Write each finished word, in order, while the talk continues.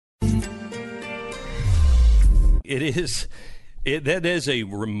it is. That is a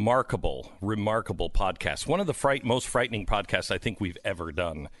remarkable podcast. One of the most frightening podcasts I think we've ever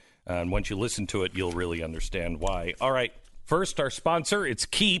done. And once you listen to it, you'll really understand why. All right. First, our sponsor, it's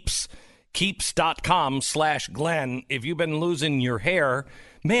Keeps. Keeps.com/Glenn. If you've been losing your hair,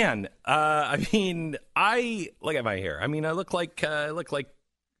 man, I look at my hair. I mean, I look like I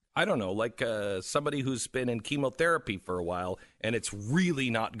don't know, like somebody who's been in chemotherapy for a while, and it's really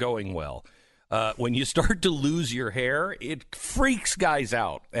not going well. When you start to lose your hair, it freaks guys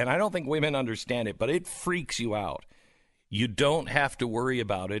out. And I don't think women understand it, but it freaks you out. You don't have to worry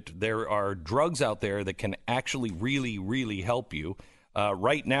about it. There are drugs out there that can actually really, really help you.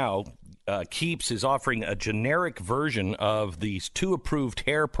 Right now, Keeps is offering a generic version of these 2 approved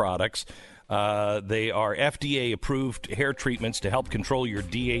hair products. They are FDA-approved hair treatments to help control your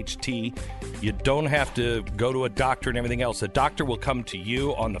DHT. You don't have to go to a doctor and everything else. A doctor will come to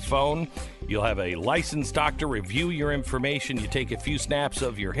you on the phone. You'll have a licensed doctor review your information. You take a few snaps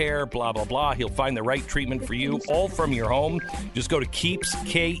of your hair, blah, blah, blah. He'll find the right treatment for you, all from your home. Just go to Keeps,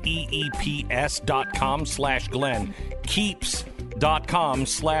 KEEPS.com/Glenn.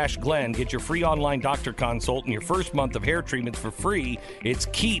 Keeps.com/Glenn. Get your free online doctor consult and your first month of hair treatments for free. It's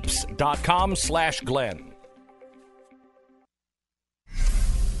Keeps.com/Glenn.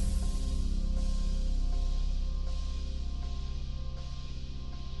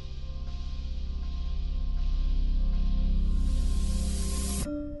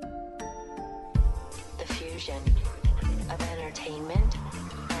 The fusion of entertainment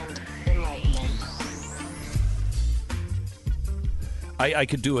and enlightenment. I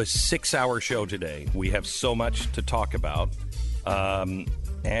could do a 6-hour show today. We have so much to talk about. And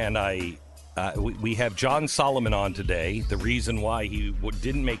we have John Solomon on today. The reason why he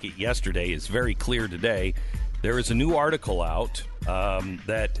didn't make it yesterday is very clear today. There is a new article out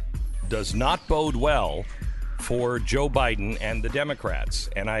that does not bode well for Joe Biden and the Democrats.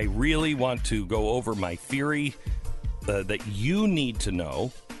 And I really want to go over my theory that you need to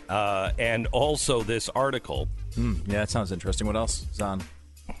know, and also this article. Yeah, that sounds interesting. What else is on?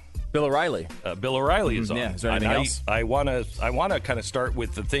 Bill O'Reilly. Bill O'Reilly is on. Yeah, is there anything else? I want to kind of start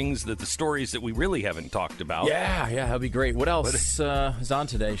with the stories that we really haven't talked about. Yeah, that'd be great. What else is on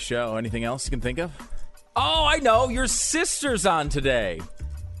today's show? Anything else you can think of? Oh, I know. Your sister's on today.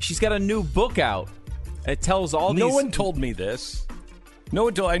 She's got a new book out. It tells all these... No one told me this. No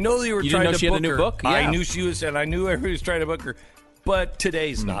one told... I know you were You trying didn't know to she book had a new her. book? Yeah. I knew she was, and I knew everybody was trying to book her. But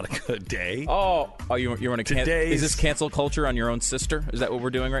today's not a good day. Oh, you want to cancel? Today's- Is this cancel culture on your own sister? Is that what we're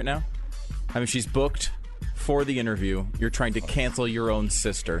doing right now? I mean, she's booked for the interview. You're trying to cancel your own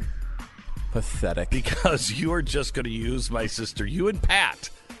sister. Pathetic. Because you are just going to use my sister. You and Pat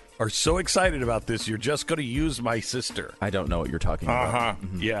are so excited about this. You're just going to use my sister. I don't know what you're talking about.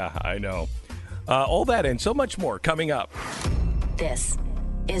 Mm-hmm. Yeah, I know. All that and so much more coming up. This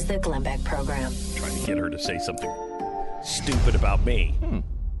is the Glenn Beck Program. Trying to get her to say something stupid about me.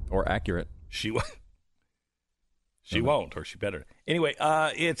 Or accurate. She won't, or she better. Anyway,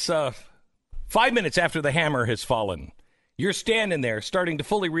 it's 5 minutes after the hammer has fallen. You're standing there starting to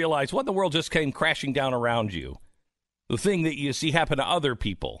fully realize what the world just came crashing down around you. The thing that you see happen to other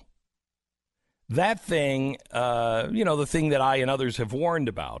people. That thing, the thing that I and others have warned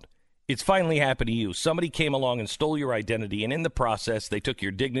about. It's finally happened to you. Somebody came along and stole your identity, and in the process, they took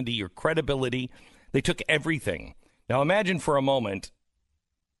your dignity, your credibility. They took everything. Now imagine for a moment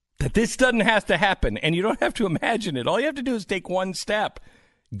that this doesn't have to happen, and you don't have to imagine it. All you have to do is take one step.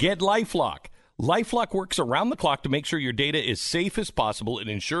 Get LifeLock. LifeLock works around the clock to make sure your data is safe as possible. It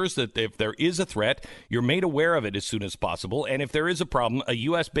ensures that if there is a threat, you're made aware of it as soon as possible. And if there is a problem, a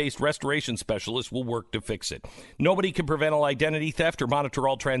U.S.-based restoration specialist will work to fix it. Nobody can prevent all identity theft or monitor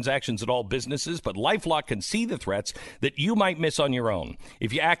all transactions at all businesses, but LifeLock can see the threats that you might miss on your own.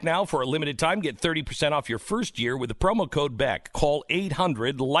 If you act now for a limited time, get 30% off your first year with the promo code BECK. Call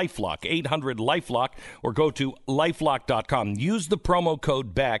 800-LifeLock, 800-LifeLock, or go to lifelock.com. Use the promo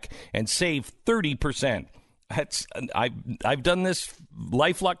code BECK and save 30%. I've done this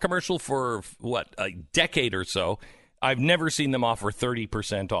LifeLock commercial for, a decade or so. I've never seen them offer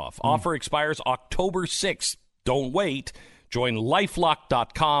 30% off. Offer expires October 6th. Don't wait. Join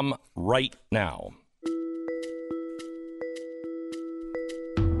lifelock.com right now.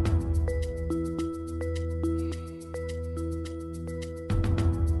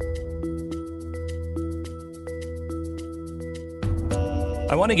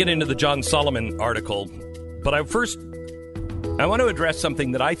 I want to get into the John Solomon article, but I want to address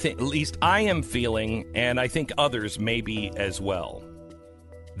something that I think, at least I am feeling, and I think others may be as well.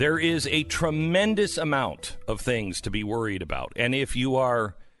 There is a tremendous amount of things to be worried about, and if you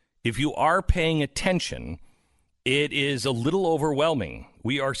are paying attention, It is a little overwhelming.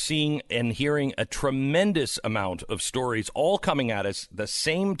 We are seeing and hearing a tremendous amount of stories all coming at us the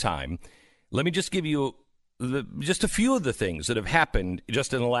same time. Let me just give you just a few of the things that have happened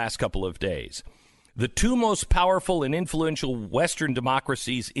just in the last couple of days. The two most powerful and influential Western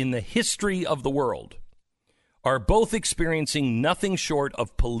democracies in the history of the world are both experiencing nothing short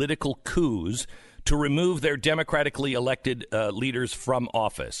of political coups to remove their democratically elected leaders from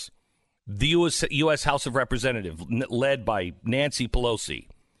office. The U.S. House of Representatives, led by Nancy Pelosi,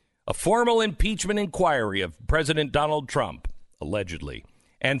 a formal impeachment inquiry of President Donald Trump, allegedly,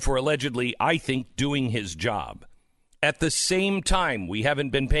 and for allegedly, I think, doing his job. At the same time, we haven't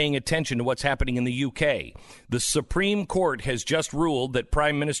been paying attention to what's happening in the UK. The Supreme Court has just ruled that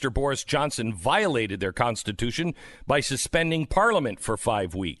Prime Minister Boris Johnson violated their constitution by suspending Parliament for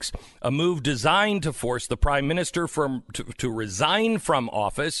 5 weeks, a move designed to force the Prime Minister to resign from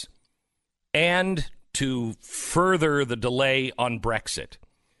office and to further the delay on Brexit.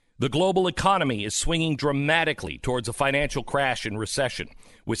 The global economy is swinging dramatically towards a financial crash and recession,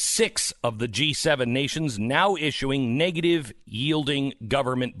 with 6 of the G7 nations now issuing negative-yielding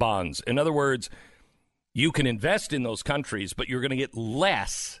government bonds. In other words, you can invest in those countries, but you're going to get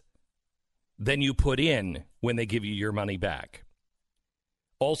less than you put in when they give you your money back.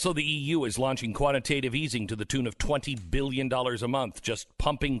 Also, the EU is launching quantitative easing to the tune of $20 billion a month, just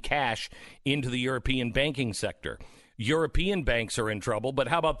pumping cash into the European banking sector. European banks are in trouble, but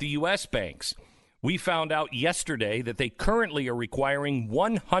how about the U.S. banks? We found out yesterday that they currently are requiring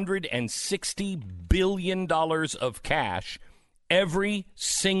 $160 billion of cash every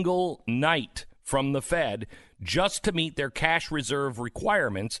single night from the Fed just to meet their cash reserve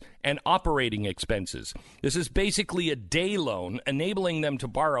requirements and operating expenses. This is basically a day loan, enabling them to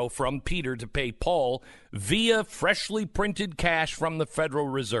borrow from Peter to pay Paul via freshly printed cash from the Federal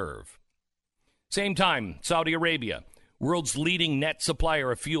Reserve. Same time, Saudi Arabia, world's leading net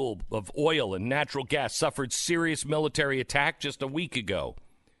supplier of fuel, of oil and natural gas, suffered serious military attack just a week ago.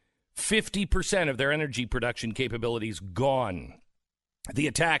 50% of their energy production capabilities gone. The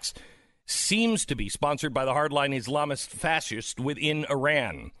attacks seems to be sponsored by the hardline Islamist fascists within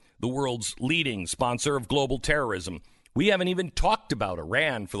Iran, the world's leading sponsor of global terrorism. We haven't even talked about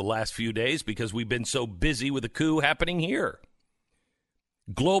Iran for the last few days because we've been so busy with the coup happening here.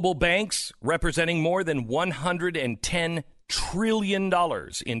 Global banks, representing more than $110 trillion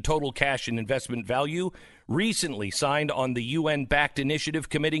in total cash and investment value, recently signed on the UN-backed initiative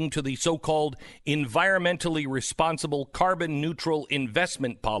committing to the so-called environmentally responsible carbon-neutral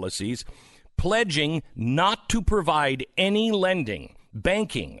investment policies, pledging not to provide any lending,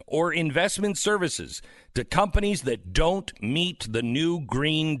 banking, or investment services to companies that don't meet the new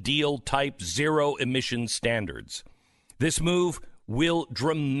Green Deal-type zero-emission standards. This move will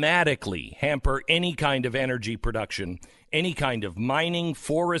dramatically hamper any kind of energy production, any kind of mining,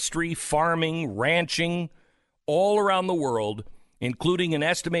 forestry, farming, ranching, all around the world, including an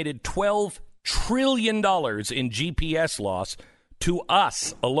estimated $12 trillion in GPS loss to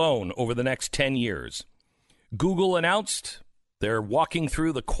us alone over the next 10 years. Google announced they're walking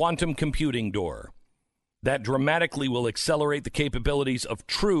through the quantum computing door. That dramatically will accelerate the capabilities of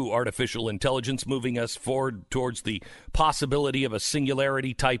true artificial intelligence, moving us forward towards the possibility of a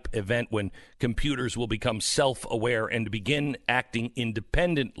singularity-type event when computers will become self-aware and begin acting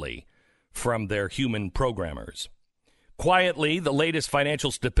independently from their human programmers. Quietly, the latest financial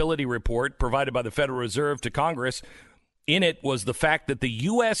stability report provided by the Federal Reserve to Congress, in it was the fact that the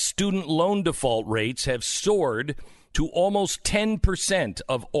U.S. student loan default rates have soared to almost 10%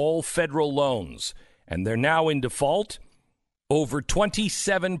 of all federal loans. And they're now in default. Over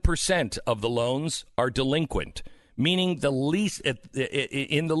 27% of the loans are delinquent, meaning the least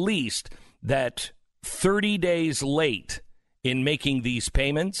that 30 days late in making these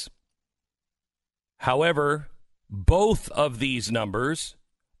payments. However, both of these numbers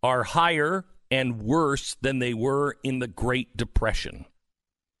are higher and worse than they were in the Great Depression.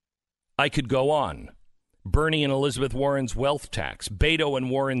 I could go on. Bernie and Elizabeth Warren's wealth tax, Beto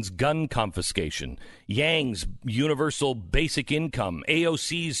and Warren's gun confiscation, Yang's universal basic income,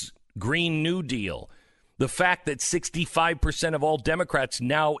 AOC's Green New Deal, the fact that 65% of all Democrats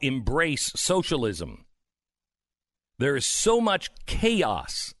now embrace socialism. There is so much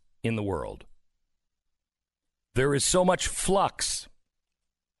chaos in the world. There is so much flux.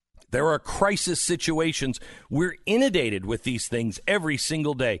 There are crisis situations. We're inundated with these things every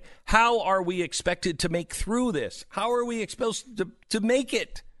single day. How are we expected to make through this? How are we supposed to make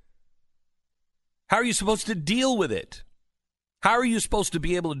it? How are you supposed to deal with it? How are you supposed to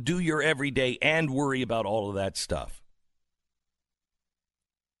be able to do your everyday and worry about all of that stuff?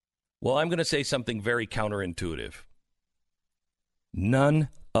 Well, I'm going to say something very counterintuitive. None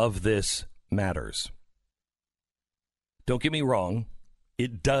of this matters. Don't get me wrong.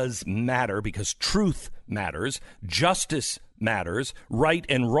 It does matter because truth matters, justice matters, right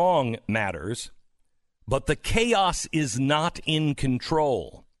and wrong matters. But the chaos is not in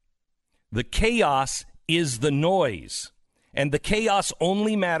control. The chaos is the noise. And the chaos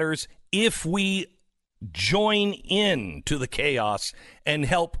only matters if we join in to the chaos and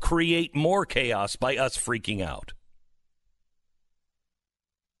help create more chaos by us freaking out.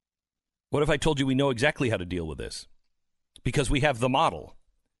 What if I told you we know exactly how to deal with this? Because we have the model.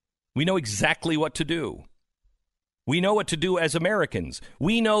 We know exactly what to do. We know what to do as Americans.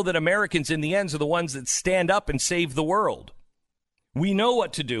 We know that Americans in the end are the ones that stand up and save the world. We know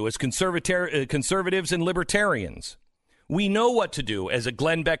what to do as conservatives and libertarians. We know what to do as a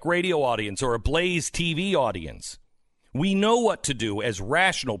Glenn Beck radio audience or a Blaze TV audience. We know what to do as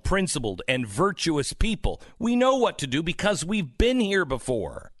rational, principled, and virtuous people. We know what to do because we've been here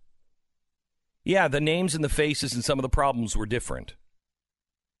before. Yeah, the names and the faces and some of the problems were different.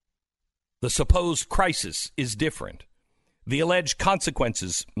 The supposed crisis is different. The alleged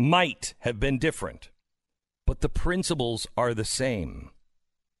consequences might have been different. But the principles are the same.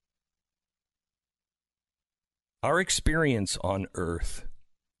 Our experience on Earth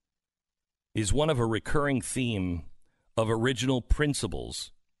is one of a recurring theme of original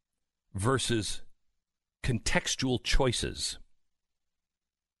principles versus contextual choices.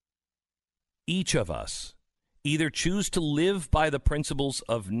 Each of us either choose to live by the principles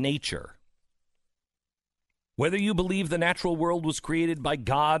of nature. Whether you believe the natural world was created by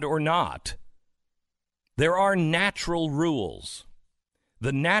God or not, there are natural rules.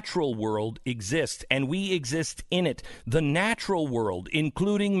 The natural world exists, and we exist in it. The natural world,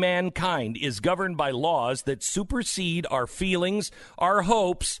 including mankind, is governed by laws that supersede our feelings, our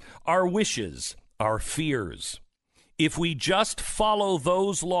hopes, our wishes, our fears. If we just follow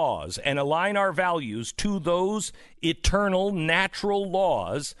those laws and align our values to those eternal natural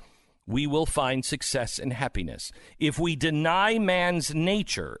laws, we will find success and happiness. If we deny man's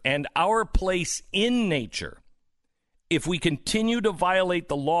nature and our place in nature, if we continue to violate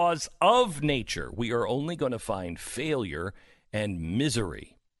the laws of nature, we are only going to find failure and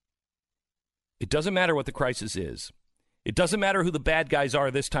misery. It doesn't matter what the crisis is. It doesn't matter who the bad guys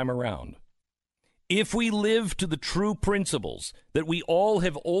are this time around. If we live to the true principles that we all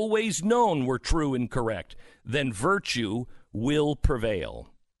have always known were true and correct, then virtue will prevail.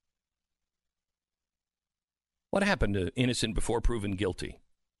 What happened to innocent before proven guilty?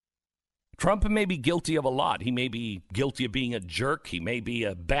 Trump may be guilty of a lot. He may be guilty of being a jerk. He may be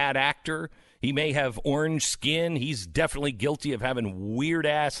a bad actor. He may have orange skin. He's definitely guilty of having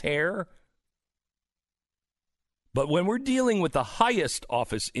weird-ass hair. But when we're dealing with the highest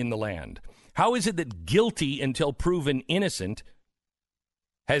office in the land, how is it that guilty until proven innocent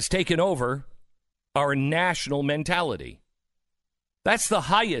has taken over our national mentality? That's the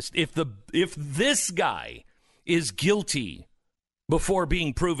highest. If this guy is guilty before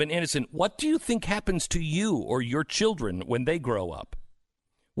being proven innocent, what do you think happens to you or your children when they grow up?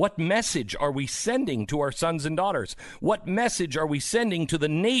 What message are we sending to our sons and daughters? What message are we sending to the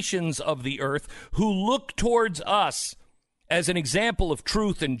nations of the earth who look towards us as an example of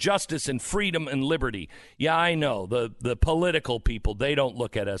truth and justice and freedom and liberty? Yeah, I know, the political people, they don't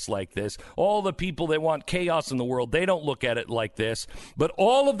look at us like this. All the people that want chaos in the world, they don't look at it like this. But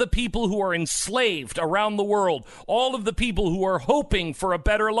all of the people who are enslaved around the world, all of the people who are hoping for a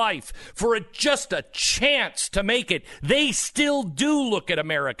better life, for just a chance to make it, they still do look at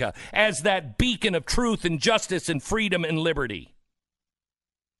America as that beacon of truth and justice and freedom and liberty.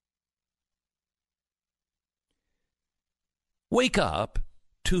 Wake up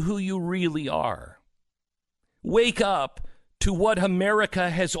to who you really are. Wake up to what America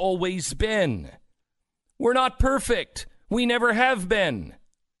has always been. We're not perfect. We never have been.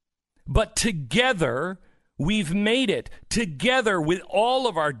 But together, we've made it. Together, with all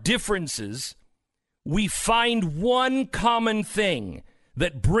of our differences, we find one common thing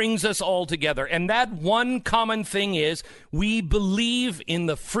that brings us all together. And that one common thing is we believe in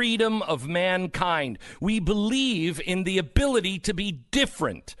the freedom of mankind. We believe in the ability to be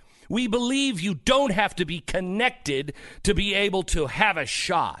different. We believe you don't have to be connected to be able to have a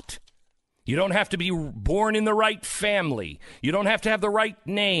shot. You don't have to be born in the right family. You don't have to have the right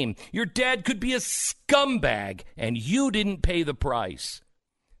name. Your dad could be a scumbag, and you didn't pay the price.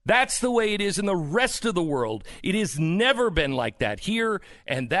 That's the way it is in the rest of the world. It has never been like that here,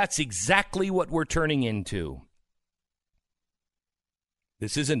 and that's exactly what we're turning into.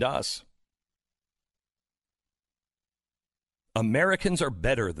 This isn't us. Americans are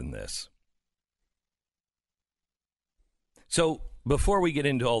better than this. So before we get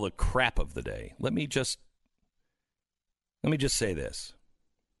into all the crap of the day, let me just say this.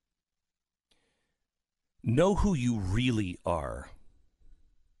 Know who you really are.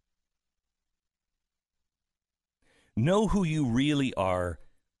 Know who you really are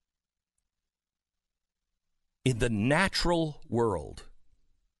in the natural world.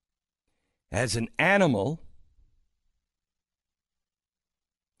 As an animal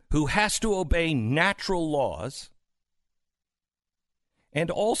who has to obey natural laws,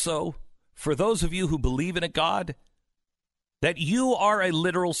 and also, for those of you who believe in a God, that you are a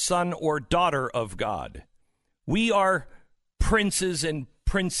literal son or daughter of God. We are princes and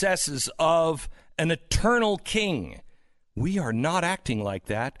princesses of an eternal king. We are not acting like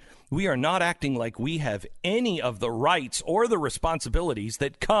that. We are not acting like we have any of the rights or the responsibilities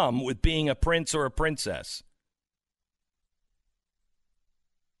that come with being a prince or a princess.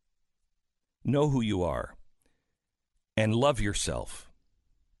 Know who you are and love yourself.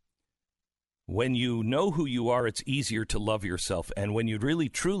 When you know who you are, it's easier to love yourself. And when you really,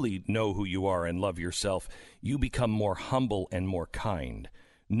 truly know who you are and love yourself, you become more humble and more kind.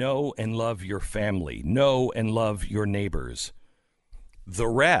 Know and love your family. Know and love your neighbors. The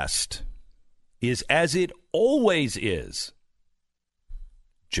rest is as it always is,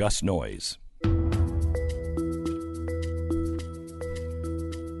 just noise.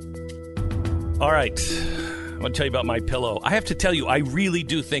 All right. I want to tell you about my pillow. I have to tell you, I really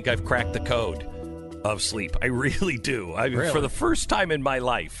do think I've cracked the code of sleep. I really do. Really? For the first time in my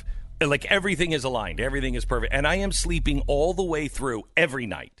life, like everything is aligned. Everything is perfect. And I am sleeping all the way through every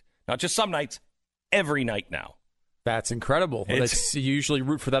night. Not just some nights, every night now. That's incredible. You usually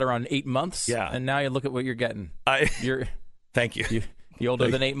root for that around 8 months. Yeah. And now you look at what you're getting. Thank you. You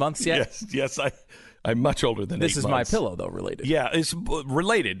older than 8 months yet? Yes. I'm much older than 8 months. This is My Pillow, though, related. Yeah, it's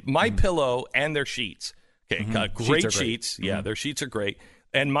related. My Pillow and their sheets. Okay, great sheets. Yeah, their sheets are great.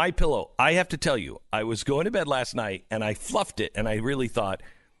 And My Pillow, I have to tell you, I was going to bed last night and I fluffed it and I really thought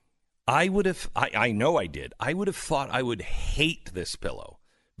I would have, I know I did, I would have thought I would hate this pillow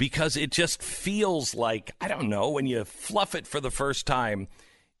because it just feels like, I don't know, when you fluff it for the first time,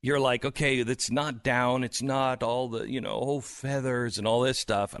 you're like, okay, it's not down, it's not all the, feathers and all this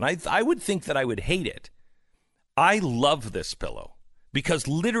stuff. And I would think that I would hate it. I love this pillow. Because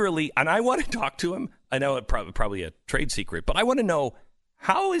literally, and I want to talk to him. I know it's probably a trade secret, but I want to know,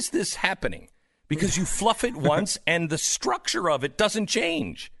 how is this happening? Because you fluff it once and the structure of it doesn't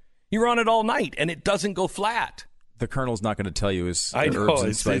change. You're on it all night and it doesn't go flat. The Colonel's not going to tell you his herbs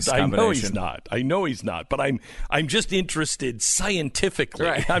and spice combination. I know he's not. But I'm just interested scientifically.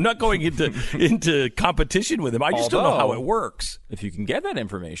 Right. I'm not going into competition with him. I just don't know how it works. If you can get that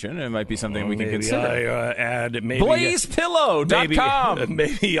information, it might be something we can consider. I add maybe BlazePillow.com.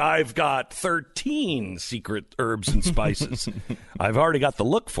 Maybe I've got 13 secret herbs and spices. I've already got the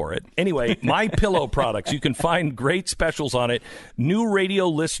look for it. Anyway, My Pillow products. You can find great specials on it. New radio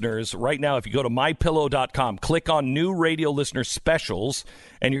listeners right now, if you go to mypillow.com, click on New Radio Listener Specials,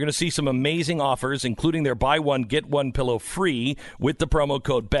 and you're going to see some amazing offers, including their buy one, get one pillow free with the promo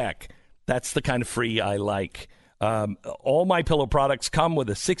code BECK. That's the kind of free I like. All My Pillow products come with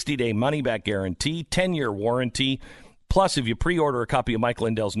a 60-day money-back guarantee, 10-year warranty. Plus, if you pre-order a copy of Mike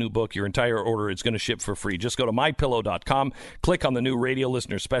Lindell's new book, your entire order is going to ship for free. Just go to mypillow.com, click on the New Radio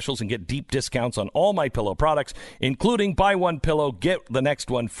Listener Specials, and get deep discounts on all My Pillow products, including buy one pillow, get the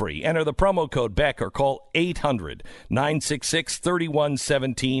next one free. Enter the promo code BECK or call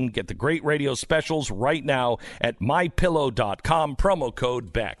 800-966-3117. Get the great radio specials right now at mypillow.com, promo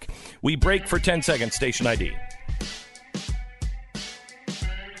code BECK. We break for 10 seconds, station ID.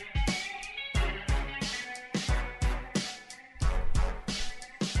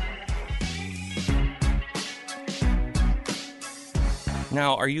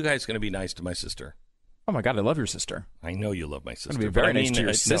 Now, are you guys going to be nice to my sister? Oh, my God, I love your sister. I know you love my sister. I'm going to be very nice to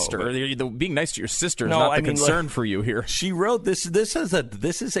your sister. No, being nice to your sister is not the concern for you here. She wrote this. This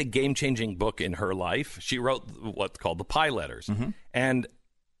is a game-changing book in her life. She wrote what's called the Pie Letters. Mm-hmm. And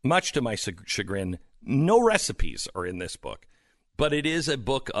much to my chagrin, no recipes are in this book. But it is a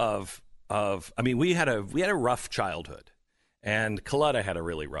book of we had a rough childhood. And Coletta had a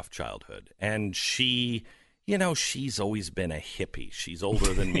really rough childhood. And she... she's always been a hippie. She's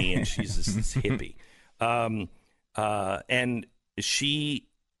older than me, and she's this hippie. And she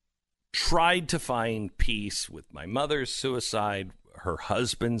tried to find peace with my mother's suicide, her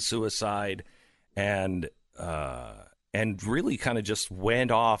husband's suicide, and really kind of just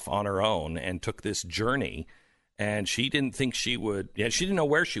went off on her own and took this journey. And she didn't think she would. Yeah, she didn't know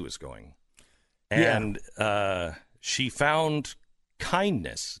where she was going. And she found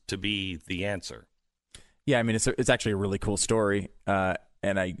kindness to be the answer. Yeah, I mean, it's actually a really cool story, and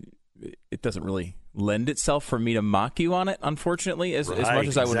it doesn't really lend itself for me to mock you on it, unfortunately, as much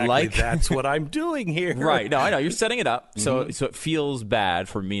as I would like. That's what I'm doing here. Right. No, I know. You're setting it up, so it feels bad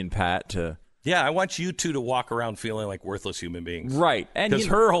for me and Pat to... Yeah, I want you two to walk around feeling like worthless human beings. Right. Because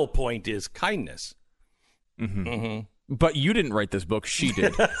her whole point is kindness. But you didn't write this book. She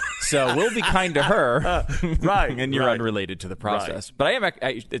did. So we'll be kind to her. Right. And you're unrelated to the process. Right. But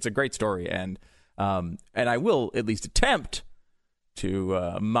it's a great story, and I will at least attempt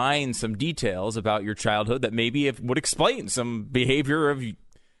to mine some details about your childhood that maybe would explain some behavior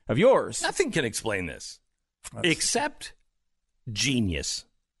of yours. Nothing can explain this except genius.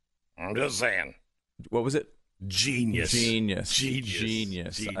 I'm just saying. What was it? Genius.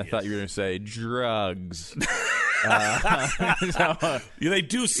 I thought you were going to say drugs. They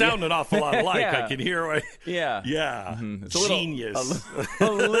do sound an awful lot alike. Yeah. I can hear. Yeah. Mm-hmm. It's genius.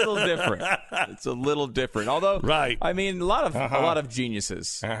 A little different. It's a little different. Although, right. I mean, a lot of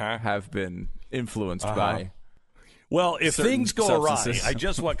geniuses have been influenced by. Well, if things go substances. awry, I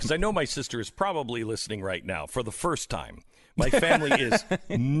just want, because I know my sister is probably listening right now for the first time. My family is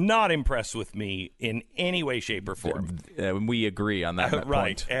not impressed with me in any way, shape, or form. We agree on that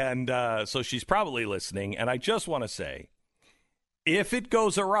right. point. And so she's probably listening. And I just want to say, if it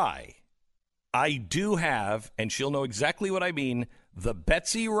goes awry, I do have, and she'll know exactly what I mean, the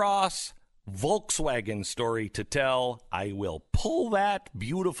Betsy Ross Volkswagen story to tell. I will pull that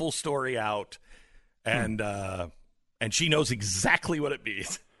beautiful story out, and she knows exactly what it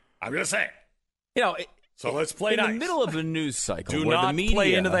means. I'm going to say it. So let's play in the middle of a news cycle. Do where not the media,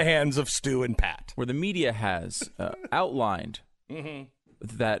 play into the hands of Stu and Pat. Where the media has outlined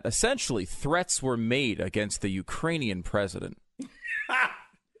that essentially threats were made against the Ukrainian president.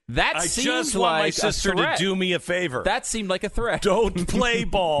 That seemed I just want like my sister to do me a favor. That seemed like a threat. Don't play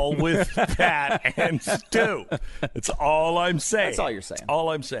ball with Pat and Stu. That's all I'm saying. That's all you're saying. That's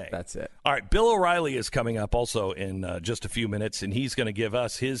all I'm saying. That's it. All right, Bill O'Reilly is coming up also in just a few minutes, and he's going to give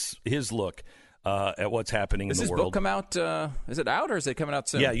us his look at what's happening in the world. Does his book come out? Is it out or is it coming out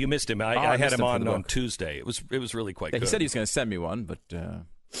soon? Yeah, you missed him. I had him on Tuesday. It was really quite good. He said he was going to send me one, but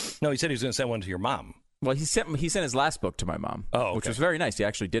no, he said he was going to send one to your mom. Well, he sent his last book to my mom, which was very nice. He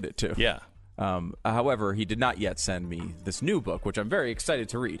actually did it too. Yeah. However, he did not yet send me this new book, which I'm very excited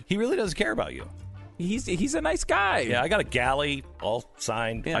to read. He really does care about you. He's a nice guy. Yeah, I got a galley all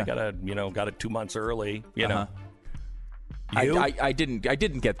signed. Yeah. I got it 2 months early. You know. I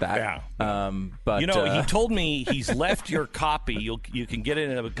didn't get that. Yeah. But he told me he's left your copy. You can get it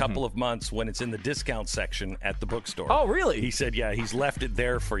in a couple of months when it's in the discount section at the bookstore. Oh, really? He said, yeah, he's left it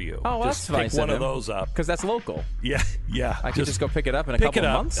there for you. Oh, well, just that's nice pick one of those up because that's local. Yeah. I can just go pick it up in a couple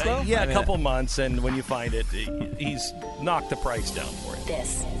of months. Though? A couple months, and when you find it, he's knocked the price down for it.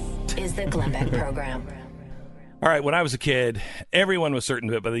 This is the Glenn Beck Program. All right, when I was a kid, everyone was certain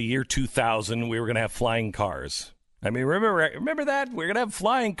that by the year 2000 we were going to have flying cars. I mean, remember that? We're going to have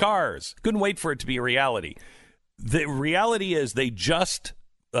flying cars. Couldn't wait for it to be a reality. The reality is they just,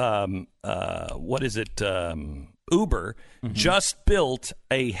 Uber just built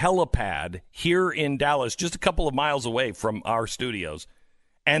a helipad here in Dallas, just a couple of miles away from our studios.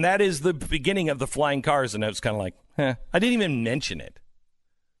 And that is the beginning of the flying cars. And I was kind of like, I didn't even mention it.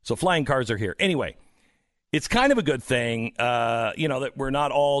 So flying cars are here. Anyway. It's kind of a good thing, that we're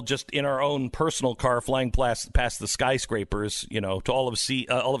not all just in our own personal car flying past the skyscrapers, to all of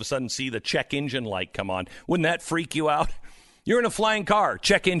a sudden see the check engine light come on. Wouldn't that freak you out? You're in a flying car,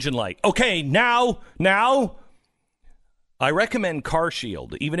 check engine light. Okay, now, I recommend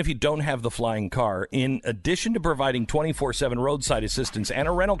CarShield, even if you don't have the flying car. In addition to providing 24/7 roadside assistance and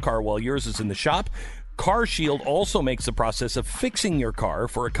a rental car while yours is in the shop, CarShield also makes the process of fixing your car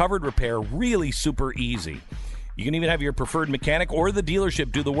for a covered repair really super easy. You can even have your preferred mechanic or the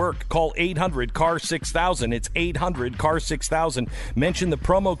dealership do the work. Call 800-CAR-6000. It's 800-CAR-6000. Mention the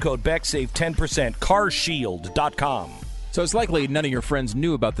promo code BECK, save 10%. CarShield.com. So it's likely none of your friends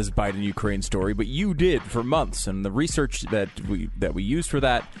knew about this Biden-Ukraine story, but you did for months. And the research that we used for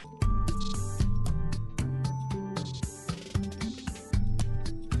that...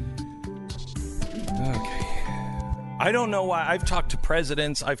 Okay. I don't know why. I've talked to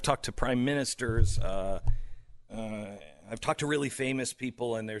presidents. I've talked to prime ministers. I've talked to really famous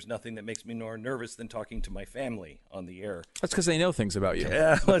people, and there's nothing that makes me more nervous than talking to my family on the air. That's because they know things about you.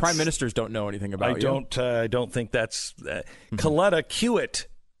 Yeah, the prime ministers don't know anything about you. I don't think that's... Coletta Kewitt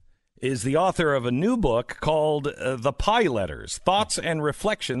is the author of a new book called The Pie Letters, Thoughts and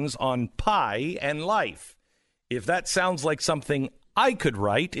Reflections on Pie and Life. If that sounds like something I could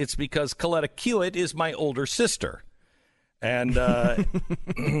write, it's because Coletta Kewitt is my older sister. And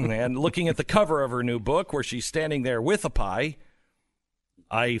and looking at the cover of her new book, where she's standing there with a pie,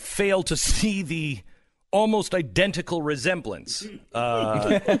 I fail to see the almost identical resemblance.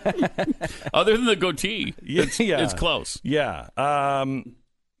 Other than the goatee, it's close. Yeah.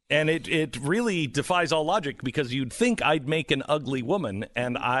 And it really defies all logic, because you'd think I'd make an ugly woman,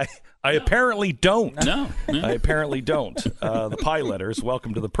 and I apparently don't. No. I apparently don't. The pie letters,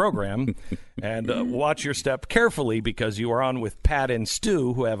 welcome to the program. And watch your step carefully, because you are on with Pat and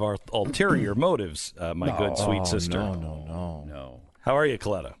Stu, who have our ulterior motives, my good, sweet sister. No. How are you,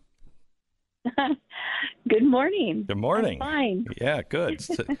 Coletta? Good morning. Good morning. I'm fine. Yeah, good.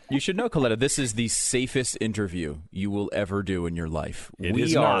 You should know, Coletta, this is the safest interview you will ever do in your life. It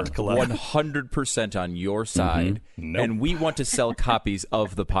is not, Coletta. 100% on your side, Nope. and we want to sell copies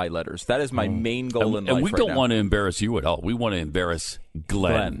of the pie letters. That is my main goal in life. And we right don't now. want to embarrass you at all. We want to embarrass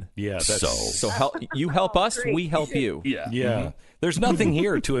Glenn. Yeah, that's- So you help us, we help you. Yeah. There's nothing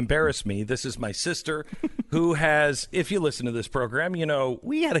here to embarrass me. This is my sister, who has, if you listen to this program, you know,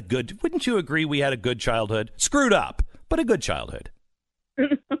 we had a good, wouldn't you agree we had a good childhood? Screwed up, but a good childhood.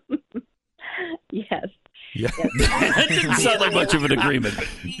 Yes. Yeah. That didn't sound like much of an agreement.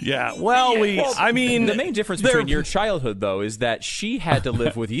 Yeah. Well, I mean, The main difference between your childhood, though, is that she had to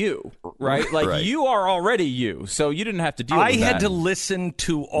live with you, right? Like, Right. you are already you, so you didn't have to deal I with had that. to listen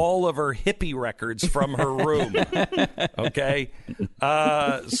to all of her hippie records from her room. Okay.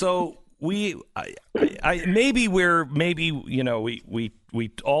 So we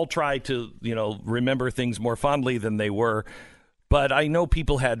all try to, remember things more fondly than they were. But I know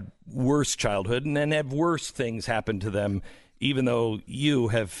people had worse childhood and then have worse things happen to them, even though you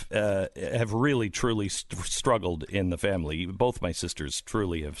have really, truly struggled in the family. Both my sisters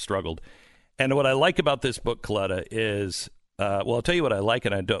truly have struggled. And what I like about this book, Coletta, is, I'll tell you what I like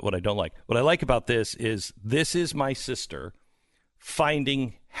and what I don't like. What I like about this is my sister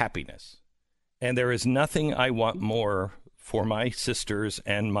finding happiness. And there is nothing I want more for my sisters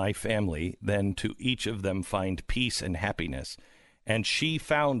and my family than to each of them find peace and happiness. And she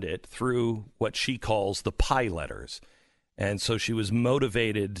found it through what she calls the pie letters. And so she was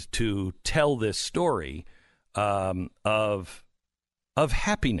motivated to tell this story of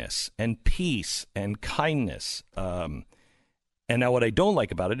happiness and peace and kindness. And now what I don't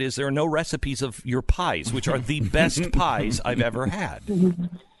like about it is there are no recipes of your pies, which are the best pies I've ever had.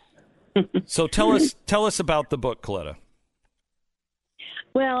 So tell us about the book, Coletta.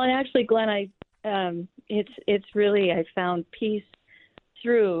 Well, and actually, Glenn, it's really, I found peace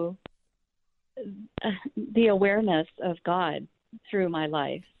through the awareness of God through my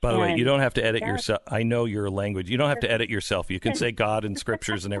life. By the way, you don't have to edit yourself. I know your language. You don't have to edit yourself. You can say God and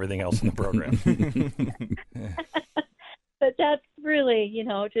scriptures and everything else in the program. But that's really,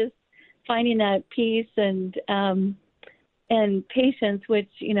 just finding that peace and patience, which,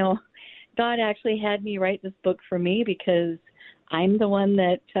 God actually had me write this book for me, because I'm the one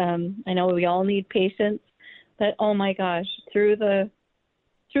that I know we all need patience, but oh my gosh, through the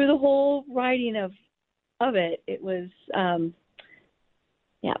whole writing of it, it was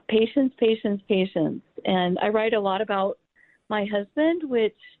patience. And I write a lot about my husband,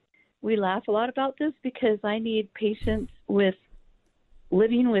 which we laugh a lot about this, because I need patience with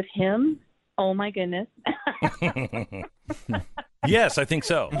living with him. Oh my goodness. Yes, I think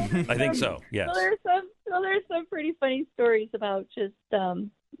so. Yes. So there's some pretty funny stories about just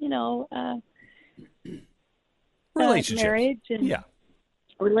Relationships. Marriage and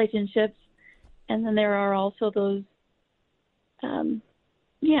relationships, and then there are also those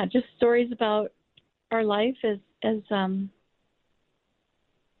just stories about our life as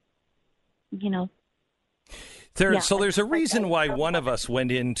So there's a reason why one of us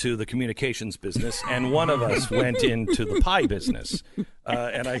went into the communications business and one of us went into the pie business.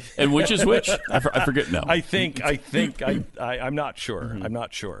 And which is which? I forget now. I'm not sure. I'm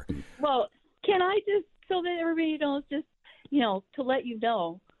not sure. Well, can I just, so that everybody knows, just, to let you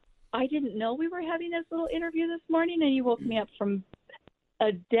know, I didn't know we were having this little interview this morning, and you woke me up from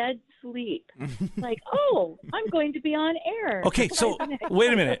a dead sleep. Like, oh, I'm going to be on air. Okay, so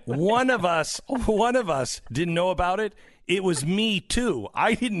wait a minute. One of us didn't know about it. It was me too.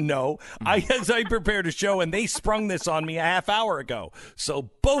 I didn't know. I prepared a show and they sprung this on me a half hour ago.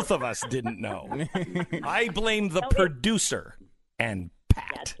 So both of us didn't know. I blame the producer and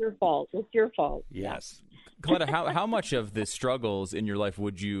Pat. That's your fault. It's your fault. Yes. Coletta, how much of the struggles in your life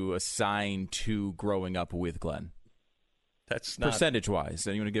would you assign to growing up with Glenn? That's not percentage-wise.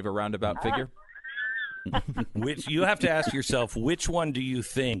 And you want to give a roundabout figure? Which you have to ask yourself, which one do you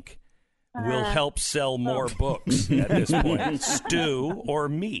think will help sell more books at this point, Stu or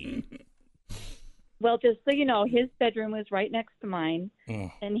me? Well, just so you know, his bedroom was right next to mine,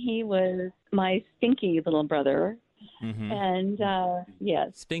 and he was my stinky little brother. Mm-hmm. And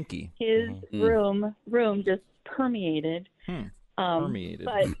yes, stinky. His room just permeated. Permeated.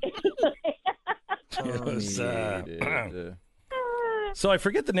 But it was, so I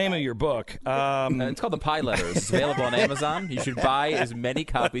forget the name of your book. It's called The Pie Letters. It's available on Amazon. You should buy as many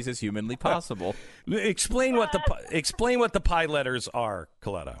copies as humanly possible. Explain what the pie letters are,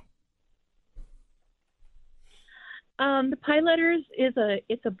 Coletta. The Pie Letters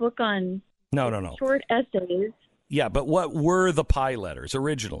it's a book on no short essays. Yeah, but what were the pie letters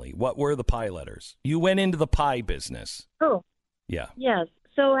originally? What were the pie letters? You went into the pie business. Oh, yeah. Yes.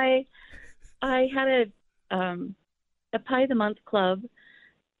 So I had a Pie of the Month club,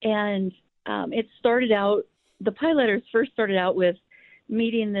 and it started out. The Pie Letters first started out with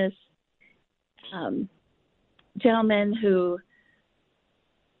meeting this gentleman who.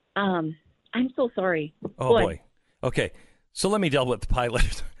 I'm so sorry. Oh boy. Okay, so let me deal with the pie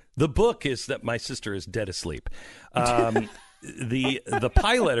letters. The book is that my sister is dead asleep. The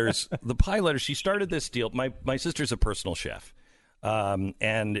pie letters. She started this deal. My sister's a personal chef,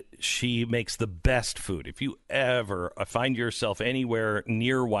 and she makes the best food. If you ever find yourself anywhere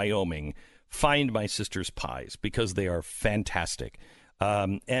near Wyoming, find my sister's pies because they are fantastic.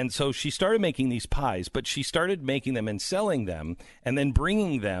 And so she started making these pies, but she started making them and selling them, and then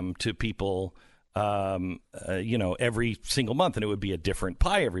bringing them to people. Every single month, and it would be a different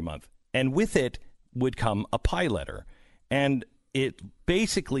pie every month. And with it would come a pie letter. And it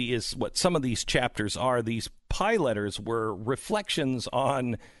basically is what some of these chapters are. These pie letters were reflections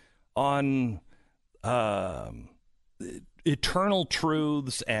on eternal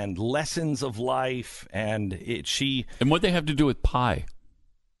truths and lessons of life. And what they have to do with pie?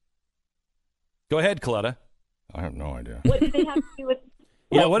 Go ahead, Coletta. I have no idea. What do they have to do with?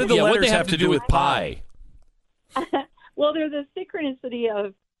 Yeah, what do the letters have to do with pie? Well, there's a synchronicity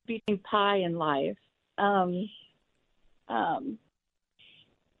of between pie and life.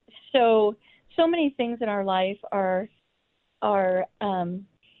 So many things in our life are. I'm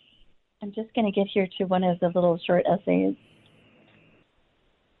just going to get here to one of the little short essays.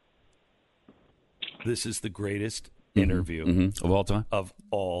 This is the greatest interview of all time. Of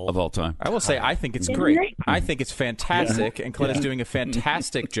all time. I will say, I think it's great. I think it's fantastic, and Coletta's doing a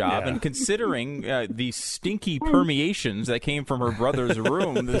fantastic job. And considering the stinky permeations that came from her brother's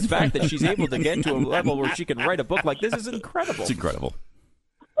room, the fact that she's able to get to a level where she can write a book like this is incredible. It's incredible.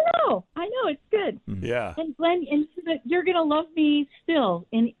 I know, it's good. Yeah. And Glenn, you're going to love me still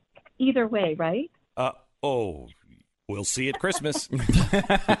in either way, right? We'll see at Christmas.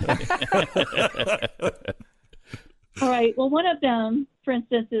 All right. Well, one of them, for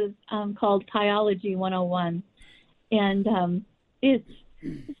instance, is called Pieology 101. And it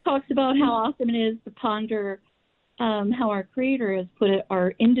talks about how awesome it is to ponder how our Creator has put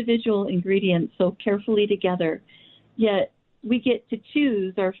our individual ingredients so carefully together. Yet we get to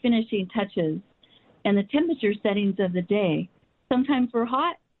choose our finishing touches and the temperature settings of the day. Sometimes we're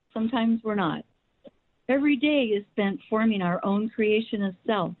hot, sometimes we're not. Every day is spent forming our own creation of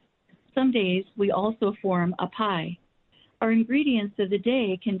self. Some days we also form a pie. Our ingredients of the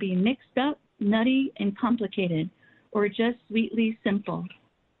day can be mixed up, nutty, and complicated, or just sweetly simple.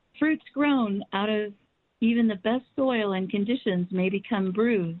 Fruits grown out of even the best soil and conditions may become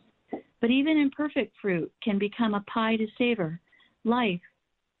bruised, but even imperfect fruit can become a pie to savor. Life,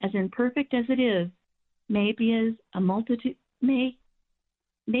 as imperfect as it is, maybe has a multitude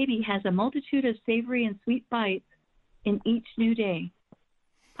of savory and sweet bites in each new day.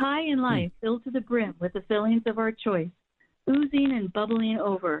 Pie in life filled to the brim with the fillings of our choice, oozing and bubbling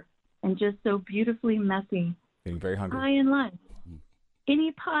over, and just so beautifully messy. Getting very hungry. Pie in life.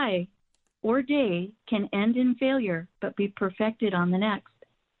 Any pie or day can end in failure, but be perfected on the next.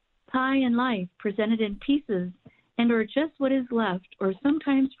 Pie in life presented in pieces and or just what is left, or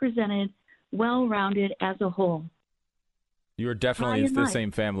sometimes presented well-rounded as a whole. You are definitely the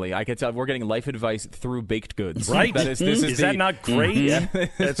same family. I can tell we're getting life advice through baked goods. Right? Is that not great?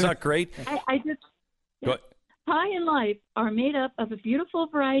 That's not great. Pie and life are made up of a beautiful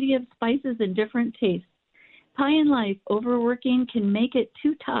variety of spices and different tastes. Pie and life, overworking can make it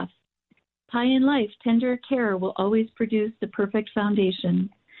too tough. Pie and life, tender care will always produce the perfect foundation.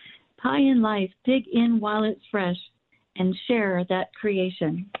 Pie and life, dig in while it's fresh and share that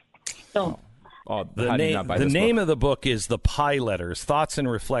creation. So. The name of the book is The Pie Letters, Thoughts and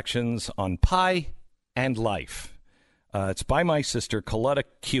Reflections on Pie and Life. It's by my sister, Coletta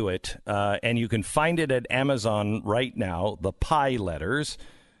Kewitt, and you can find it at Amazon right now, The Pie Letters,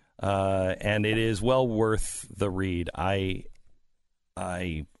 and it is well worth the read. I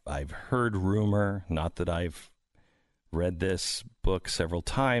I've heard rumor, not that I've read this book several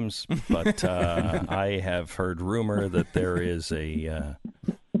times, but I have heard rumor that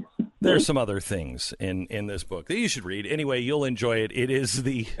there's some other things in this book that you should read. Anyway, you'll enjoy it. It is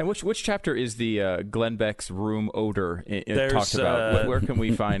the... And which chapter is the Glenn Beck's room odor talked about? Where can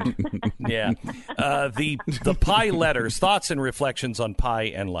we find... Yeah. The Pi letters, thoughts and reflections on Pi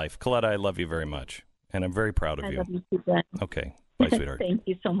and life. Coletta, I love you very much, and I'm very proud of you. I love you too, Glenn. Okay. Bye, sweetheart. Thank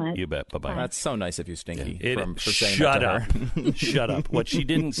you so much. You bet. Bye-bye. That's so nice of you, Stinky, for saying shut that to up. her. Shut up. What she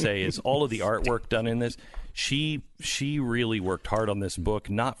didn't say is all of the artwork done in this, she really worked hard on this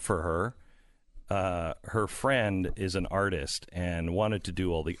book, not for her. Her friend is an artist and wanted to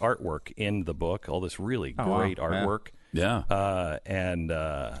do all the artwork in the book, all this really great artwork. Yeah. And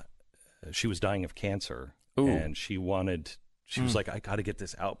she was dying of cancer. Ooh. And she was like, I got to get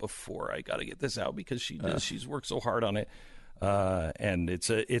this out because she's worked so hard on it. And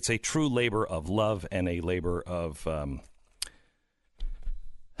it's a true labor of love and a labor of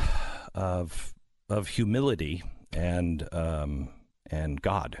humility and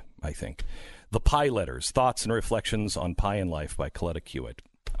God, I think. The Pi Letters, Thoughts and Reflections on Pi and Life by Coletta Kewitt.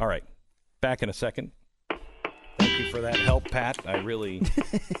 All right, back in a second. Thank you for that help, Pat. I really...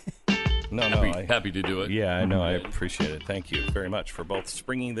 Happy to do it. Yeah, I know. I appreciate it. Thank you very much for both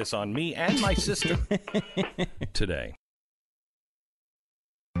springing this on me and my sister today.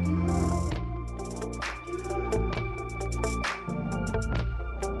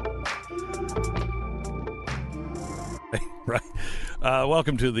 Right.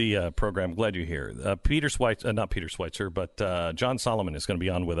 Welcome to the program. Glad you're here. Not Peter Schweitzer, but John Solomon is going to be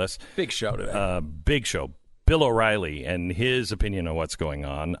on with us. Big show today. Big show. Bill O'Reilly and his opinion on what's going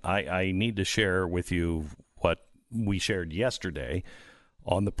on. I need to share with you what we shared yesterday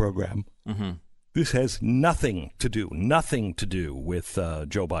on the program. Mm-hmm. This has nothing to do with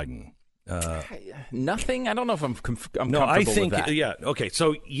Joe Biden. Nothing? I don't know if I'm comfortable with that. Yeah. Okay.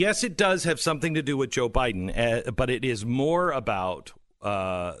 So, yes, it does have something to do with Joe Biden, but it is more about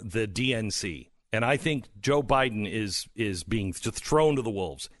the DNC. And I think Joe Biden is being thrown to the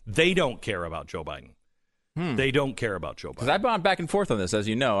wolves. They don't care about Joe Biden. They don't care about Joe Biden. Because I've gone back and forth on this, as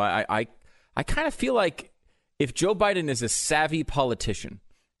you know. I kind of feel like if Joe Biden is a savvy politician,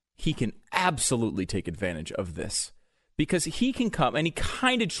 he can absolutely take advantage of this. Because he can come, and he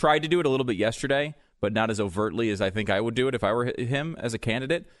kind of tried to do it a little bit yesterday, but not as overtly as I think I would do it if I were him as a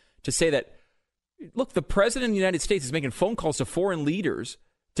candidate, to say that, look, the president of the United States is making phone calls to foreign leaders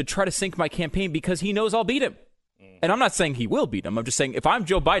to try to sink my campaign because he knows I'll beat him. And I'm not saying he will beat him. I'm just saying if I'm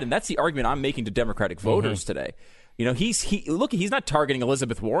Joe Biden, that's the argument I'm making to Democratic voters today. You know, he's not targeting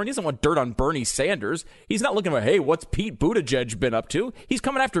Elizabeth Warren. He doesn't want dirt on Bernie Sanders. He's not looking for, hey, what's Pete Buttigieg been up to? He's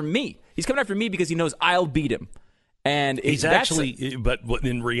coming after me. He's coming after me because he knows I'll beat him. And he's actually, but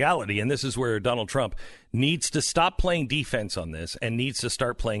in reality, and this is where Donald Trump needs to stop playing defense on this and needs to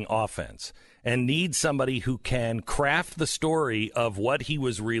start playing offense and needs somebody who can craft the story of what he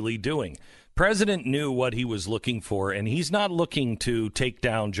was really doing. President knew what he was looking for, and he's not looking to take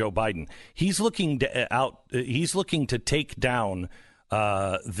down Joe Biden. He's looking to take down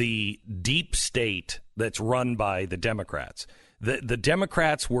the deep state that's run by the Democrats. The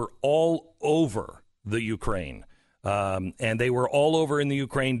Democrats were all over the Ukraine. And they were all over in the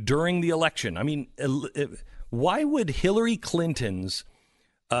Ukraine during the election. I mean, why would Hillary Clinton's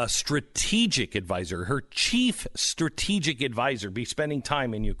strategic advisor, her chief strategic advisor, be spending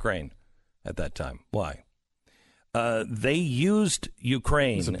time in Ukraine at that time? Why? They used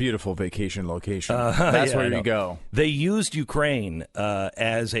Ukraine. It's a beautiful vacation location. That's where you go. They used Ukraine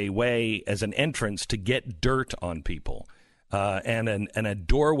as an entrance to get dirt on people and a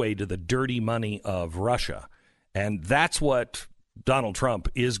doorway to the dirty money of Russia. And that's what Donald Trump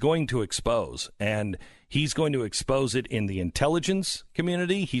is going to expose. And he's going to expose it in the intelligence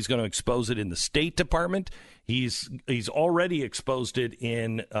community. He's going to expose it in the State Department. He's already exposed it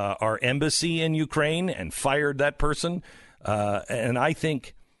in our embassy in Ukraine and fired that person. And I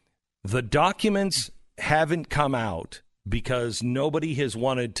think the documents haven't come out because nobody has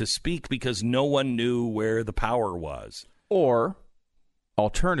wanted to speak because no one knew where the power was. Or,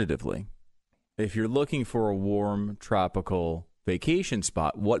 alternatively, if you're looking for a warm, tropical vacation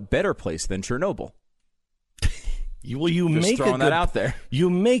spot, what better place than Chernobyl? You Just make throwing that out there. You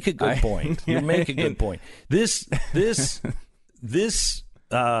make a good point. You make a good point. This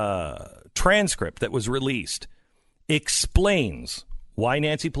transcript that was released explains why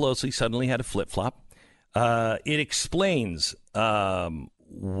Nancy Pelosi suddenly had a flip-flop. It explains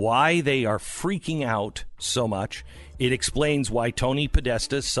why they are freaking out so much. It explains why Tony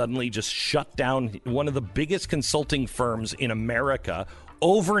Podesta suddenly just shut down one of the biggest consulting firms in America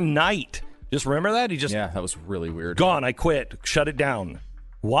overnight. Just remember that? That was really weird. Gone. I quit. Shut it down.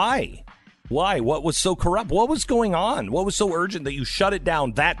 Why? What was so corrupt? What was going on? What was so urgent that you shut it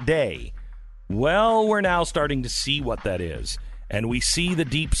down that day? Well, we're now starting to see what that is. And we see the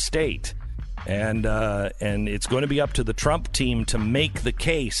deep state. And it's going to be up to the Trump team to make the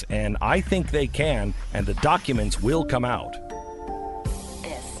case. And I think they can. And the documents will come out.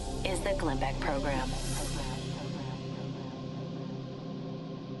 This is the Glenn Beck Program.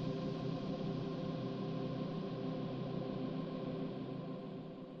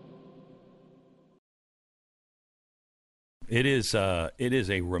 It is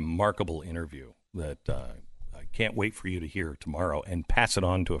a remarkable interview that I can't wait for you to hear tomorrow and pass it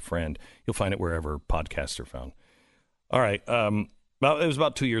on to a friend. You'll find it wherever podcasts are found. All right. It was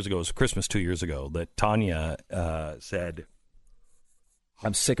about 2 years ago. It was Christmas 2 years ago that Tanya said,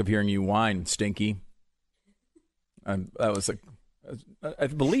 "I'm sick of hearing you whine, Stinky." That was I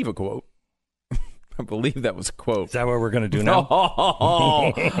believe a quote. I believe that was a quote. Is that what we're going to do now?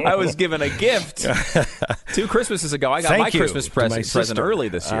 Oh, I was given a gift 2 Christmases ago. I got my Christmas present early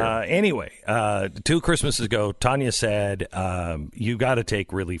this year. Anyway, 2 Christmases ago, Tanya said, you got to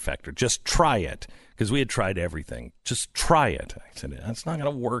take Relief Factor. Just try it. Because we had tried everything. Just try it. I said, that's not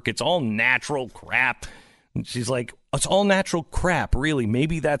going to work. It's all natural crap. And she's like, it's all natural crap, really.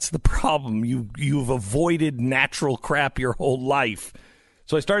 Maybe that's the problem. You've avoided natural crap your whole life.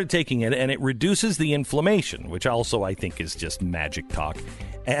 So I started taking it, and it reduces the inflammation, which also I think is just magic talk.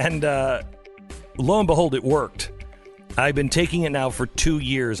 And lo and behold, it worked. I've been taking it now for 2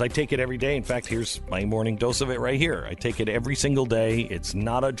 years. I take it every day. In fact, here's my morning dose of it right here. I take it every single day. It's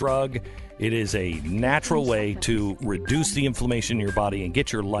not a drug. It is a natural way to reduce the inflammation in your body and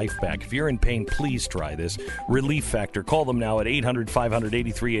get your life back. If you're in pain, please try this. Relief Factor. Call them now at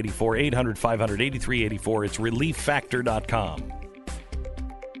 800-500-8384, 800-500-8384. It's relieffactor.com.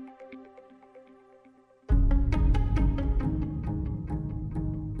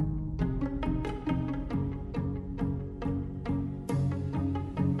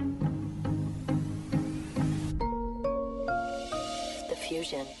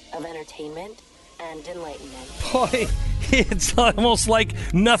 Of entertainment and enlightenment. Boy, it's almost like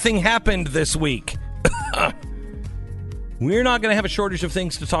nothing happened this week. We're not going to have a shortage of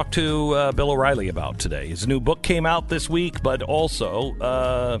things to talk to Bill O'Reilly about today. His new book came out this week, but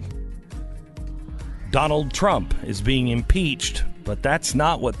also Donald Trump is being impeached. But that's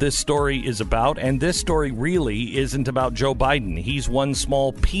not what this story is about, and this story really isn't about Joe Biden. He's one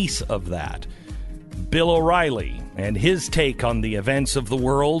small piece of that. Bill O'Reilly and his take on the events of the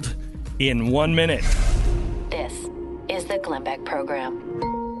world in 1 minute. This is the Glenn Beck Program.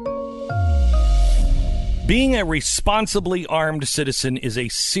 Being a responsibly armed citizen is a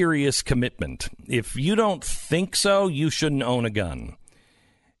serious commitment. If you don't think so, you shouldn't own a gun.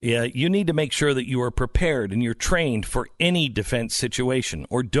 You need to make sure that you are prepared and you're trained for any defense situation,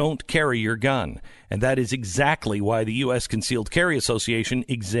 or don't carry your gun. And that is exactly why the U.S. Concealed Carry Association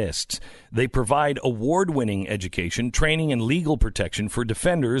exists. They provide award-winning education, training, and legal protection for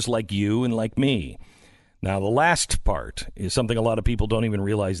defenders like you and like me. Now, the last part is something a lot of people don't even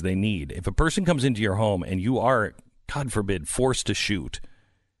realize they need. If a person comes into your home and you are, God forbid, forced to shoot,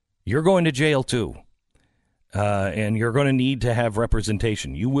 you're going to jail too. And you're going to need to have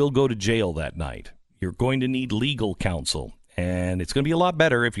representation. You will go to jail that night. You're going to need legal counsel. And it's going to be a lot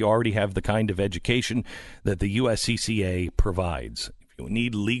better if you already have the kind of education that the USCCA provides. If you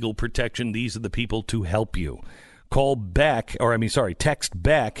need legal protection, these are the people to help you. Text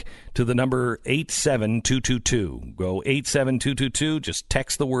Beck to the number 87222. Go 87222. Just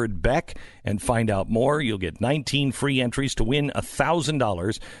text the word Beck and find out more. You'll get 19 free entries to win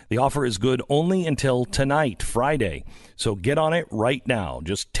 $1,000. The offer is good only until tonight, Friday. So get on it right now.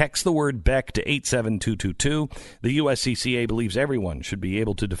 Just text the word Beck to 87222. The USCCA believes everyone should be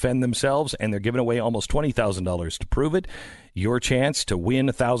able to defend themselves, and they're giving away almost $20,000 to prove it. Your chance to win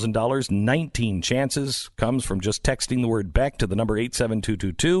 $1,000, 19 chances, comes from just texting the word Beck to the number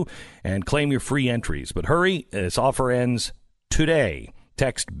 87222 and claim your free entries. But hurry, this offer ends today.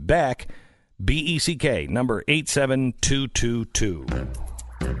 Text Beck, B-E-C-K, number 87222.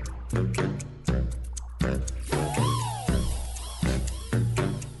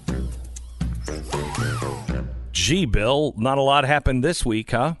 Gee, Bill, not a lot happened this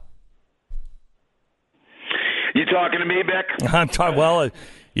week, huh? You talking to me, Beck? I'm talking. Well,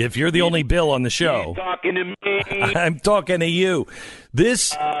 if you're the only Bill on the show, you talking to me. I'm talking to you.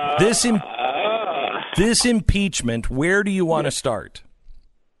 This impeachment. Where do you want to start?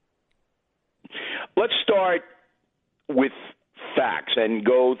 Let's start with facts and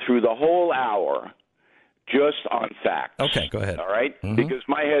go through the whole hour just on facts. Okay, go ahead. All right? Because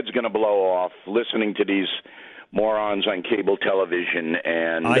my head's going to blow off listening to these morons on cable television.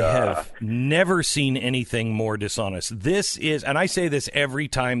 And I have never seen anything more dishonest. This is, and I say this every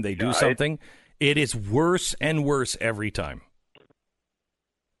time they do something, it is worse and worse every time.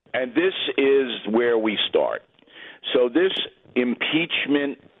 And this is where we start. So this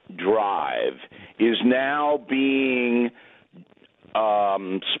impeachment drive is now being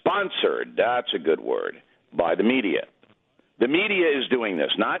sponsored, that's a good word, by the media. The media is doing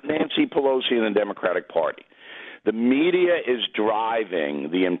this, not Nancy Pelosi and the Democratic Party. The media is driving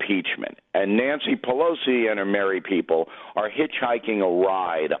the impeachment, and Nancy Pelosi and her merry people are hitchhiking a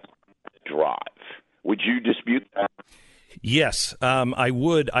ride on the drive. Would you dispute that? Yes, I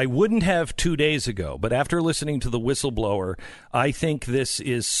would. I wouldn't have 2 days ago, but after listening to the whistleblower, I think this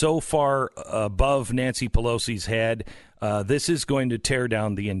is so far above Nancy Pelosi's head. This is going to tear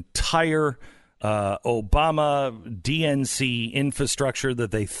down the entire Obama DNC infrastructure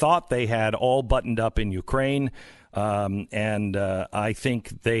that they thought they had all buttoned up in Ukraine. And I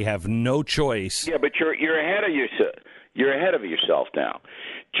think they have no choice. Yeah, but you're ahead of yourself. You're ahead of yourself now.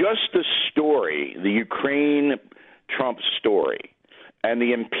 Just the story, the Ukraine-Trump story, and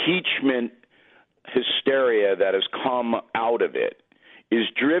the impeachment hysteria that has come out of it is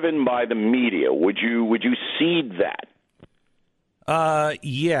driven by the media. Would you cede that?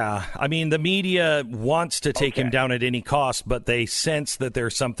 Yeah. I mean, the media wants to take him down at any cost, but they sense that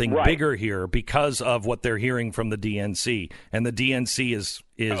there's something bigger here because of what they're hearing from the DNC, and the DNC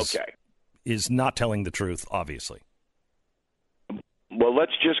is not telling the truth, obviously. Well,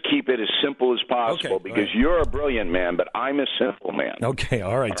 let's just keep it as simple as possible because you're a brilliant man, but I'm a simple man. Okay,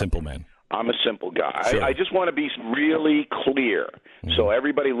 all right, simple man. I'm a simple guy. Sure. I just want to be really clear so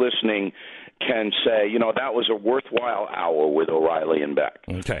everybody listening can say, that was a worthwhile hour with O'Reilly and Beck.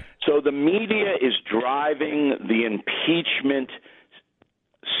 Okay. So the media is driving the impeachment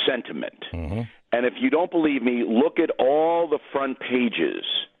sentiment. And if you don't believe me, look at all the front pages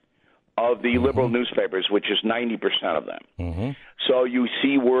of the liberal newspapers, which is 90% of them. So you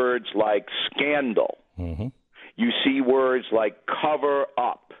see words like scandal. You see words like cover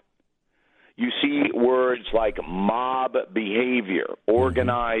up. You see words like mob behavior,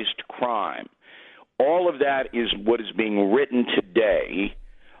 organized crime. All of that is what is being written today,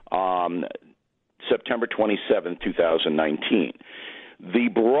 September 27, 2019. The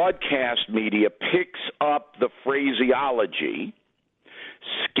broadcast media picks up the phraseology,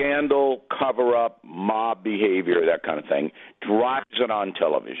 scandal, cover-up, mob behavior, that kind of thing, drives it on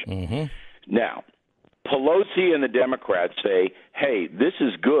television. Now, Pelosi and the Democrats say, hey, this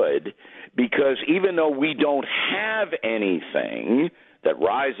is good because even though we don't have anything that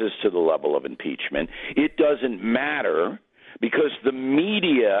rises to the level of impeachment, it doesn't matter because the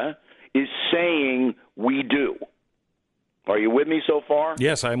media is saying we do. Are you with me so far?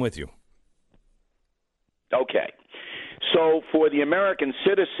 Yes, I'm with you. Okay. So for the American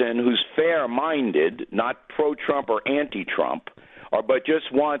citizen who's fair-minded, not pro-Trump or anti-Trump, but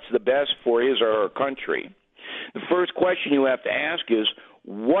just wants the best for his or her country, the first question you have to ask is,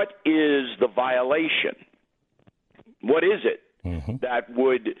 what is the violation? What is it that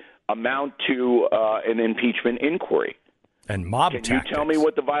would amount to an impeachment inquiry? And mob tactics. Can you tell me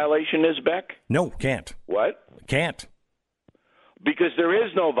what the violation is, Beck? No, can't. What? Can't. Because there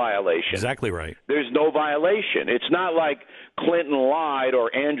is no violation. Exactly right. There's no violation. It's not like Clinton lied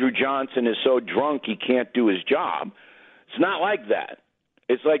or Andrew Johnson is so drunk he can't do his job. It's not like that.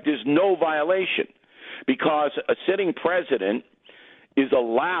 It's like there's no violation because a sitting president is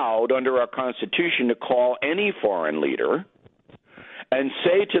allowed under our Constitution to call any foreign leader and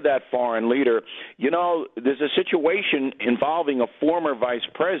say to that foreign leader, there's a situation involving a former vice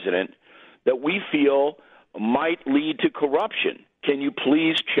president that we feel might lead to corruption. Can you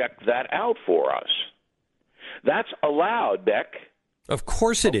please check that out for us? That's allowed, Beck. Of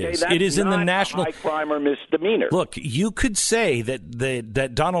course it is. It is in the national high crime or misdemeanor. Look, you could say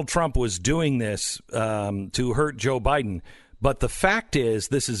that Donald Trump was doing this to hurt Joe Biden, but the fact is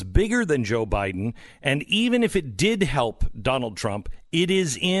this is bigger than Joe Biden, and even if it did help Donald Trump, it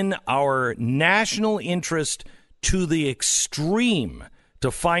is in our national interest to the extreme to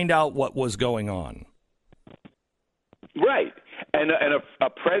find out what was going on. Right. And a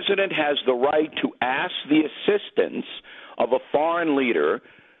president has the right to ask the assistance of a foreign leader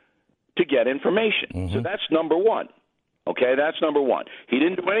to get information. So that's number one. Okay, that's number one. He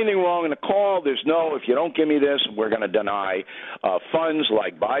didn't do anything wrong in the call. There's no, if you don't give me this, we're going to deny funds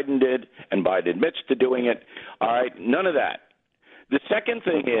like Biden did, and Biden admits to doing it. All right, none of that. The second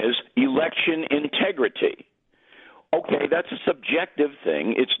thing is election integrity. Okay, that's a subjective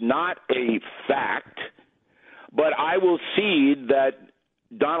thing. It's not a fact. But I will cede that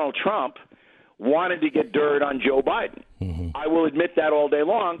Donald Trump wanted to get dirt on Joe Biden. I will admit that all day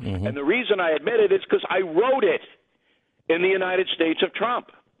long. And the reason I admit it is because I wrote it in the United States of Trump.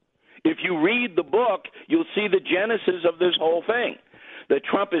 If you read the book, you'll see the genesis of this whole thing. That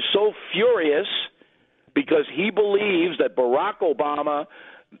Trump is so furious because he believes that Barack Obama,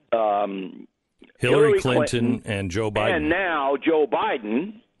 Hillary Clinton, and Joe Biden, and now Joe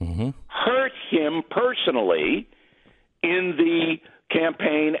Biden, hurt him personally in the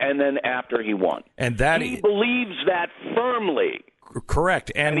campaign and then after he won. And that he believes that firmly.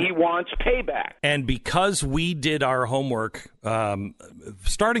 Correct. And he wants payback. And because we did our homework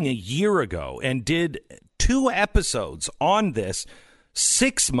starting a year ago and did 2 episodes on this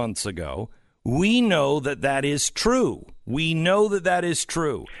 6 months ago, we know that that is true. We know that that is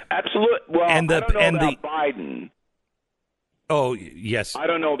true. Absolutely. Well, I don't know about Biden. Oh, yes. I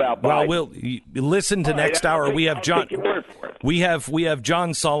don't know about Biden. Well, we'll listen to next hour. We have John. We have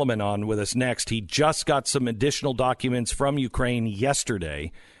John Solomon on with us next. He just got some additional documents from Ukraine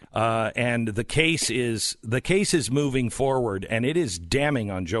yesterday, and the case is moving forward, and it is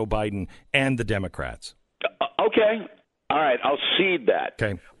damning on Joe Biden and the Democrats. Okay. All right. I'll cede that.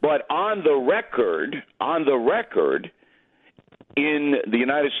 Okay. But on the record, in the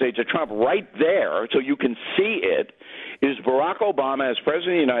United States of Trump, right there, so you can see it, is Barack Obama, as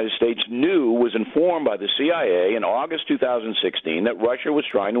President of the United States, was informed by the CIA in August 2016 that Russia was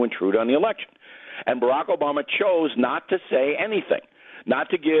trying to intrude on the election. And Barack Obama chose not to say anything,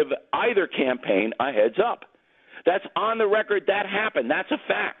 not to give either campaign a heads up. That's on the record. That happened. That's a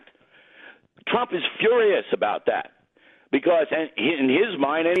fact. Trump is furious about that. Because in his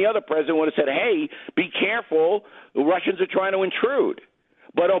mind, any other president would have said, hey, be careful, the Russians are trying to intrude.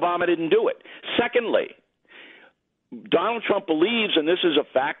 But Obama didn't do it. Secondly, Donald Trump believes, and this is a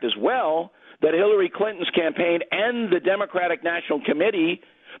fact as well, that Hillary Clinton's campaign and the Democratic National Committee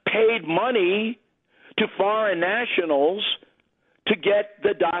paid money to foreign nationals to get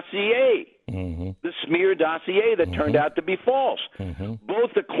the dossier, the smear dossier that turned out to be false.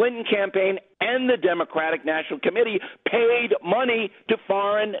 Both the Clinton campaign and the Democratic National Committee paid money to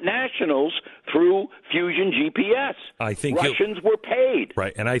foreign nationals through Fusion GPS. I think Russians were paid.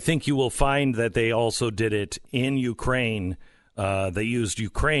 Right, and I think you will find that they also did it in Ukraine. They used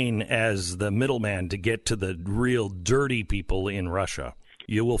Ukraine as the middleman to get to the real dirty people in Russia.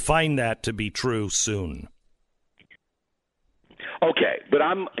 You will find that to be true soon. Okay, but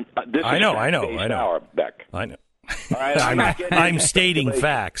I know. Hour, Beck. I know. All right, I'm stating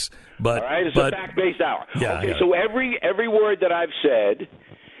facts, but all right, it's a fact-based hour. Yeah, okay, yeah. so every word that I've said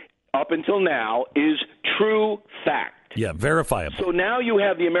up until now is true fact. Yeah, verifiable. So now you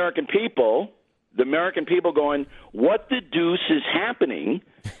have the American people going, what the deuce is happening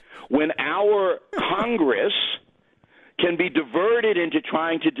when our Congress can be diverted into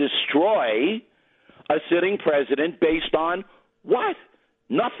trying to destroy a sitting president based on what?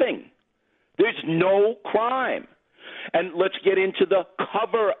 Nothing. There's no crime. And let's get into the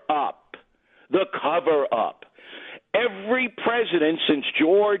cover-up. The cover-up. Every president since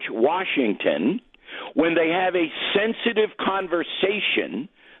George Washington, when they have a sensitive conversation,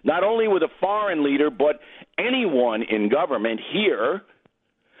 not only with a foreign leader, but anyone in government here,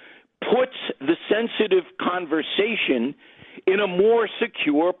 puts the sensitive conversation in a more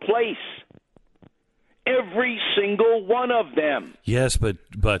secure place. Every single one of them. Yes, but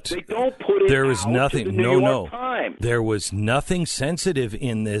they don't put it there was out nothing. to the New York Times. There was nothing sensitive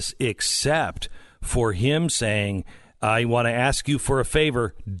in this except for him saying, "I want to ask you for a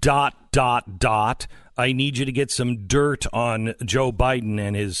favor." ... I need you to get some dirt on Joe Biden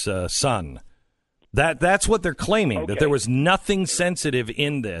and his son. That's what they're claiming. Okay. That there was nothing sensitive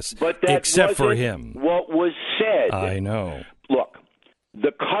in this, except for him. What was said? I know. Look,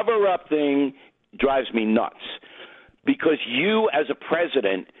 the cover-up thing drives me nuts because you as a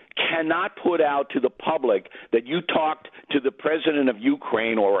president cannot put out to the public that you talked to the president of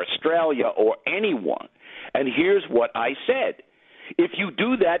Ukraine or Australia or anyone. And here's what I said. If you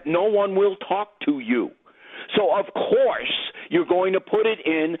do that, no one will talk to you. So, of course, you're going to put it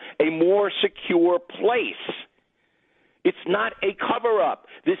in a more secure place. It's not a cover-up.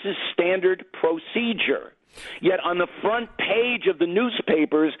 This is standard procedure. Yet on the front page of the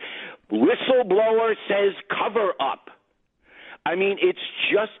newspapers, whistleblower says cover up. I mean, it's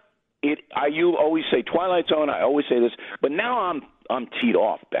just you always say Twilight Zone. I always say this, but now I'm teed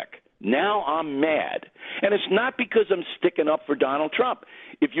off, Beck. Now I'm mad, and it's not because I'm sticking up for Donald Trump.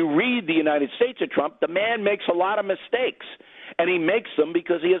 If you read the United States of Trump, the man makes a lot of mistakes, and he makes them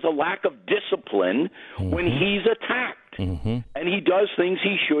because he has a lack of discipline when he's attacked, and he does things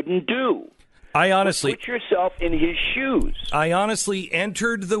he shouldn't do. I honestly put yourself in his shoes. I honestly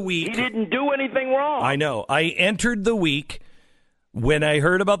entered the week. He didn't do anything wrong. I know. I entered the week when I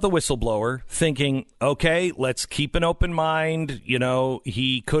heard about the whistleblower, thinking, okay, let's keep an open mind. You know,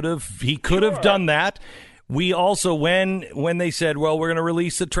 he could have done that. We also, when they said, well, we're going to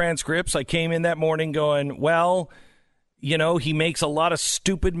release the transcripts, I came in that morning going, well, you know, he makes a lot of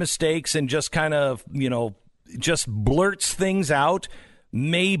stupid mistakes and just kind of, you know, just blurts things out.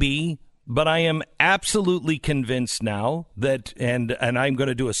 Maybe. But I am absolutely convinced now that, and I'm going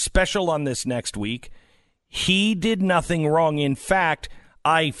to do a special on this next week, he did nothing wrong. In fact,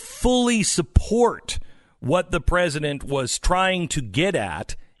 I fully support what the president was trying to get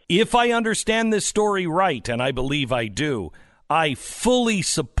at. If I understand this story right, and I believe I do, I fully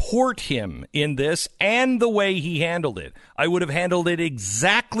support him in this and the way he handled it. I would have handled it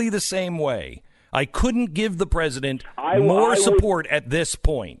exactly the same way. I couldn't give the president more support at this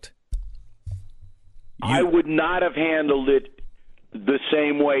point. I would not have handled it the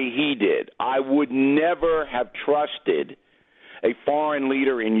same way he did. I would never have trusted a foreign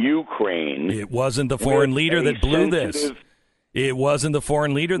leader in Ukraine. It wasn't the foreign leader that blew this. It wasn't the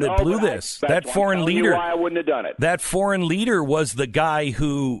foreign leader that blew this. That foreign leader. Why I wouldn't have done it. That foreign leader was the guy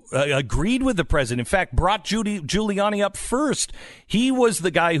who agreed with the president. In fact, brought Giuliani up first. He was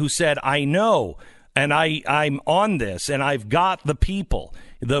the guy who said, "I know, and I'm on this, and I've got the people."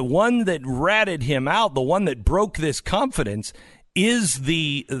 The one that ratted him out, the one that broke this confidence, is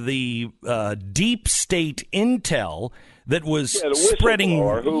the deep state intel that was spreading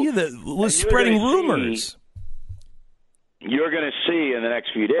rumors. You're going to see in the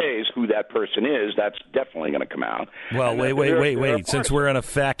next few days who that person is. That's definitely going to come out. Well, wait. Since we're in a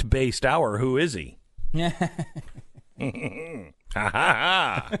fact-based hour, who is he? Yeah.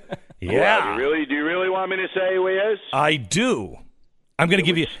 Well, do you really want me to say who he is? I do. I'm going to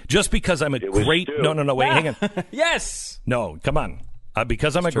give you, just because I'm a great... No, wait, hang on. Yes! No, come on.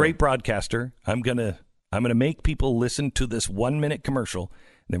 Because I'm a great broadcaster, I'm going to make people listen to this 1-minute commercial,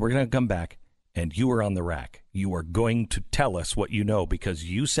 and then we're going to come back, and you are on the rack. You are going to tell us what you know, because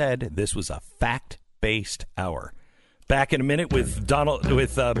you said this was a fact-based hour. Back in a minute with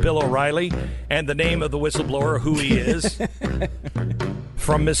Bill O'Reilly, and the name of the whistleblower, who he is,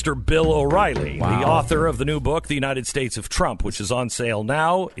 from Mr. Bill O'Reilly, the author of the new book, The United States of Trump, which is on sale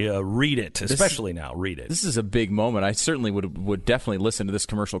now. Read it, especially now. Read it. This is a big moment. I certainly would definitely listen to this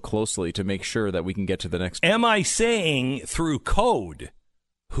commercial closely to make sure that we can get to the next. Am I saying through code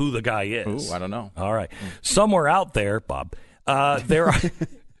who the guy is? Ooh, I don't know. All right. Somewhere out there, Bob, there are...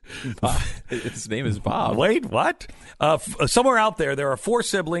 Bob. His name is Bob. Wait, what? Somewhere out there are 4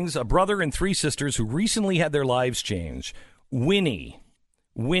 siblings, a brother and 3 sisters who recently had their lives changed. Winnie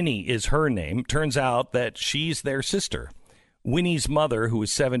is her name. Turns out that she's their sister. Winnie's mother, who was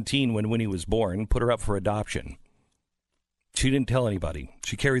 17 when Winnie was born, put her up for adoption. She didn't tell anybody.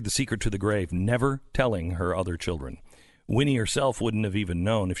 She carried the secret to the grave, never telling her other children. Winnie herself wouldn't have even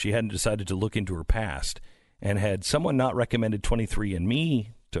known if she hadn't decided to look into her past. And had someone not recommended 23andMe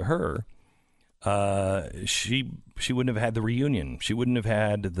to her, she wouldn't have had the reunion. She wouldn't have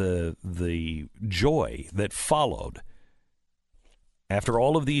had the joy that followed. After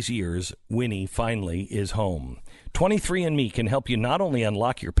all of these years, Winnie finally is home. 23andMe can help you not only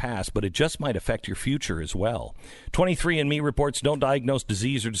unlock your past, but it just might affect your future as well. 23andMe reports don't diagnose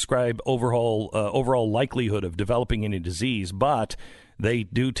disease or describe overall likelihood of developing any disease, but they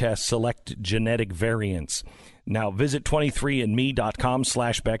do test select genetic variants. Now, visit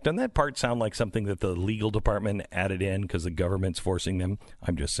 23andme.com/Beck. Doesn't that part sound like something that the legal department added in because the government's forcing them?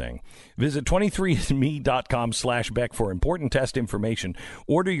 I'm just saying. Visit 23andme.com/Beck for important test information.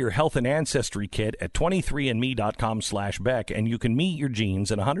 Order your health and ancestry kit at 23andme.com/Beck, and you can meet your genes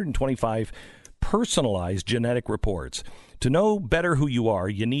in 125 personalized genetic reports. To know better who you are,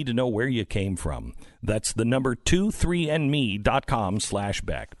 you need to know where you came from. That's the number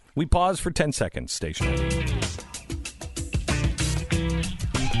 23andme.com/Beck. We pause for 10 seconds. Station ID.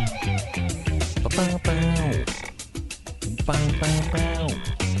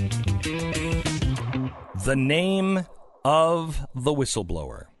 The name of the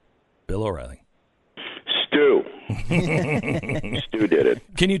whistleblower. Bill O'Reilly. Stu. Stu did it.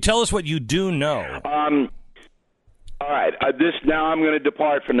 Can you tell us what you do know? All right. Now I'm going to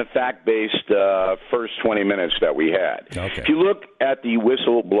depart from the fact-based first 20 minutes that we had. Okay. If you look at the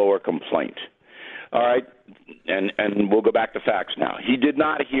whistleblower complaint, all right, and we'll go back to facts now. He did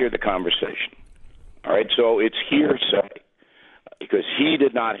not hear the conversation. All right, so it's hearsay because he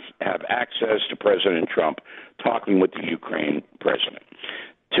did not have access to President Trump talking with the Ukraine president.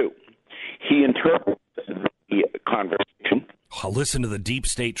 2, he interpreted the conversation. A listen to the deep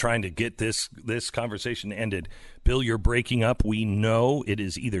state trying to get this conversation ended. Bill, you're breaking up. We know it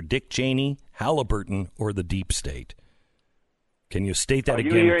is either Dick Cheney, Halliburton, or the deep state. Can you state that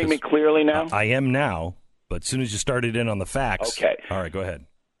again? Are you hearing me clearly now? I am now, but as soon as you started in on the facts. Okay. All right, go ahead.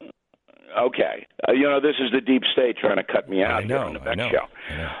 Okay. This is the deep state trying to cut me out here on the Beck Show.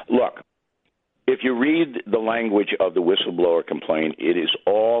 Look, if you read the language of the whistleblower complaint, it is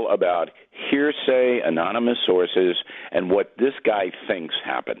all about hearsay, anonymous sources, and what this guy thinks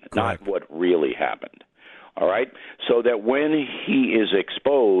happened, not what really happened. All right? So that when he is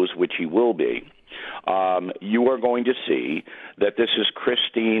exposed, which he will be, you are going to see that this is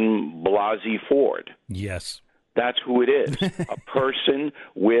Christine Blasey Ford. Yes. That's who it is, a person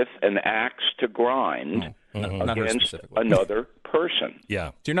with an axe to grind against another person. Yeah.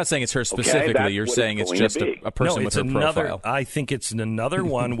 So you're not saying it's her specifically. Okay, you're saying it's just a person with her profile. I think it's another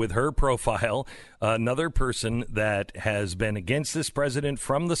one with her profile, another person that has been against this president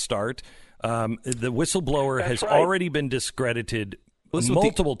from the start. The whistleblower has already been discredited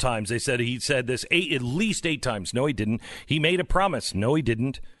multiple times. He said this at least 8 times. No, he didn't. He made a promise. No, he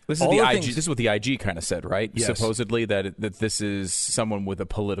didn't. This is what the IG kind of said, right? Yes. Supposedly that this is someone with a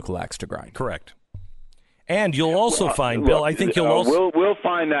political axe to grind. Correct. And you'll also find, Bill. I think you'll also we'll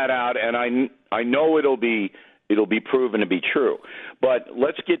find that out, and I know it'll be proven to be true. But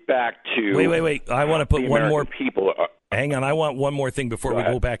let's get back to wait. I want to put one more people. Hang on, I want one more thing before we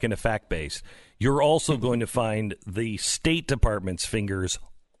go back into fact base. You're also going to find the State Department's fingers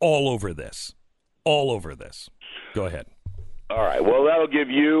all over this. All over this. Go ahead. All right. Well, that'll give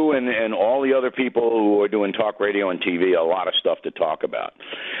you and all the other people who are doing talk radio and TV a lot of stuff to talk about.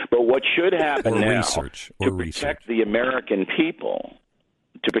 But what should happen now to protect the American people,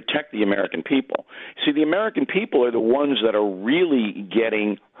 see, the American people are the ones that are really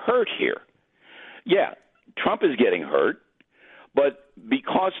getting hurt here. Yeah, Trump is getting hurt, but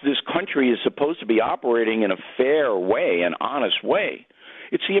because this country is supposed to be operating in a fair way, an honest way,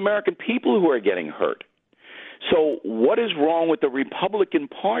 it's the American people who are getting hurt. So what is wrong with the Republican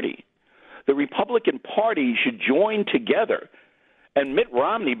Party? The Republican Party should join together, and Mitt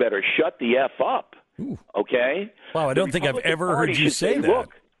Romney better shut the F up, okay? Wow, I don't think I've ever heard you say that.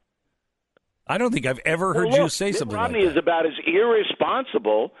 Look, I don't think I've ever heard you say something like that. Mitt Romney is about as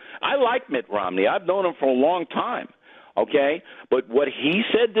irresponsible. I like Mitt Romney. I've known him for a long time, okay? But what he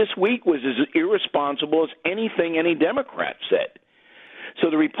said this week was as irresponsible as anything any Democrat said. So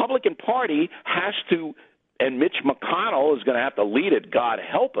the Republican Party has to, and Mitch McConnell is going to have to lead it, God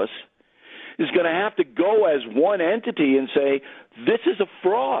help us, is going to have to go as one entity and say, this is a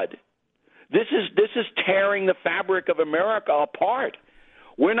fraud. This is tearing the fabric of America apart.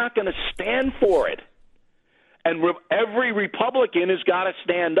 We're not going to stand for it. And every Republican has got to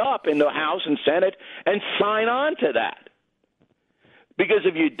stand up in the House and Senate and sign on to that. Because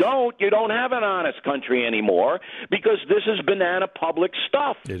if you don't have an honest country anymore, because this is banana public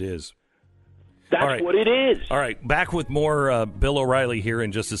stuff. It is. That's what it is. All right, back with more Bill O'Reilly here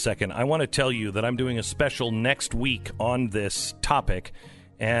in just a second. I want to tell you that I'm doing a special next week on this topic,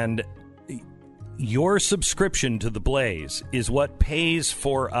 and your subscription to The Blaze is what pays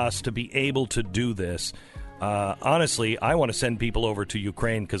for us to be able to do this. Honestly, I want to send people over to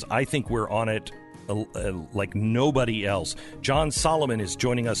Ukraine because I think we're on it like nobody else. John Solomon is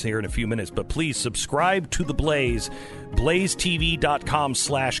joining us here in a few minutes, but please subscribe to The Blaze,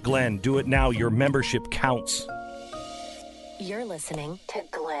 blazetv.com/Glenn. Do it now. Your membership counts. You're listening to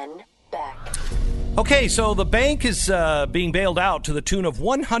Glenn Beck. Okay, so the bank is being bailed out to the tune of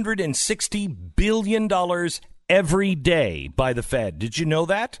 $160 billion every day by the Fed. Did you know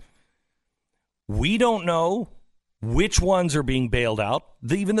that? We don't know which ones are being bailed out.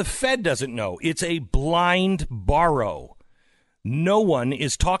 Even the Fed doesn't know. It's a blind borrow. No one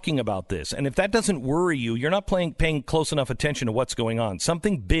is talking about this. And if that doesn't worry you, you're not paying close enough attention to what's going on.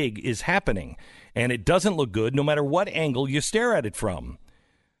 Something big is happening, and it doesn't look good no matter what angle you stare at it from.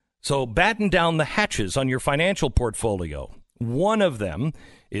 So batten down the hatches on your financial portfolio. One of them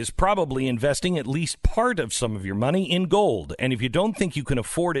is probably investing at least part of some of your money in gold. And if you don't think you can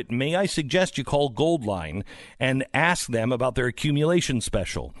afford it, may I suggest you call Goldline and ask them about their accumulation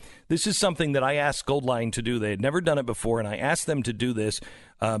special. This is something that I asked Goldline to do. They had never done it before, and I asked them to do this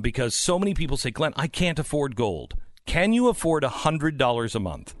because so many people say, Glenn, I can't afford gold. Can you afford $100 a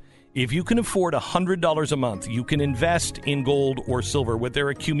month? If you can afford $100 a month, you can invest in gold or silver with their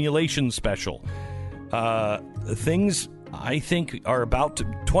accumulation special. Things I think are about to...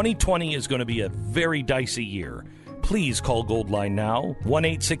 2020 is going to be a very dicey year. Please call Goldline now.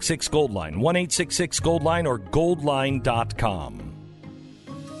 1-866-GOLDLINE. 1-866-GOLDLINE or goldline.com.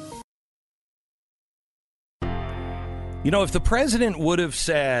 You know, if the president would have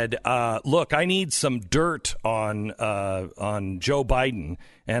said, look, I need some dirt on Joe Biden,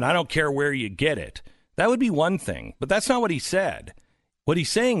 and I don't care where you get it, that would be one thing. But that's not what he said. What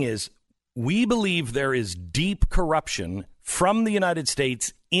he's saying is, we believe there is deep corruption from the United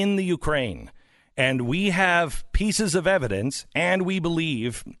States in the Ukraine. And we have pieces of evidence, and we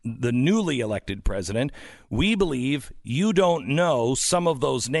believe, the newly elected president, we believe you don't know some of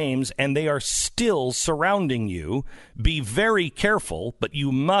those names, and they are still surrounding you. Be very careful, but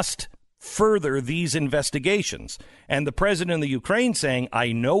you must further these investigations. And the president of the Ukraine saying,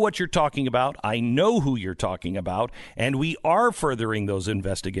 I know what you're talking about, I know who you're talking about, and we are furthering those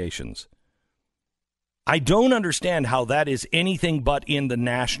investigations. I don't understand how that is anything but in the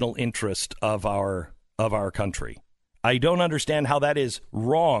national interest of our country. I don't understand how that is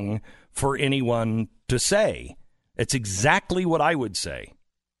wrong for anyone to say. It's exactly what I would say.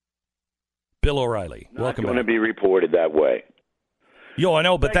 Bill O'Reilly, welcome back. Not going to be reported that way. Yo, I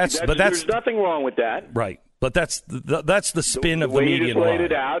know, but that's there's nothing wrong with that, right? But that's the spin of the way media. You just laid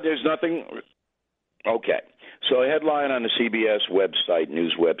it out. There's nothing. Okay, so a headline on the CBS website,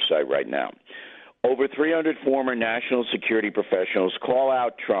 news website, right now. Over 300 former national security professionals call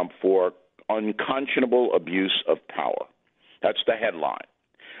out Trump for unconscionable abuse of power. That's the headline.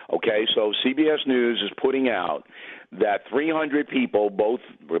 Okay, so CBS News is putting out that 300 people, both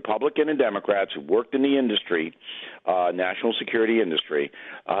Republican and Democrats, who worked in the industry, national security industry,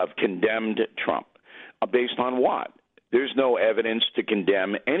 have condemned Trump. Based on what? There's no evidence to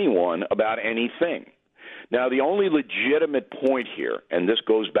condemn anyone about anything. Now, the only legitimate point here, and this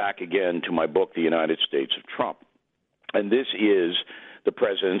goes back again to my book, The United States of Trump, and this is the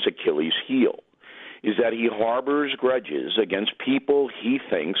president's Achilles heel, is that he harbors grudges against people he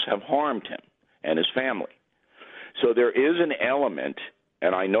thinks have harmed him and his family. So there is an element,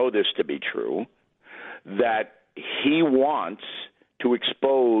 and I know this to be true, that he wants to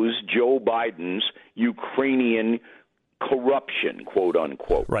expose Joe Biden's Ukrainian corruption, quote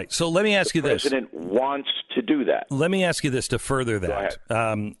unquote. Right. So let me ask you this. The president wants to do that. Let me ask you this to further that.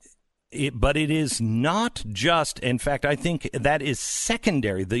 But it is not just, in fact, I think that is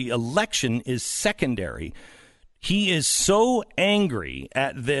secondary. The election is secondary. He is so angry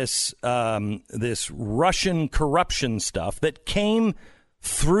at this Russian corruption stuff that came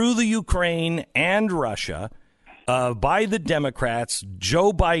through the Ukraine and Russia by the Democrats.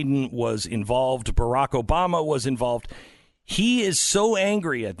 Joe Biden was involved. Barack Obama was involved. He is so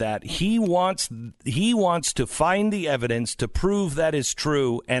angry at that. He wants to find the evidence to prove that is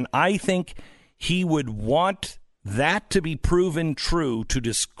true. And I think he would want that to be proven true to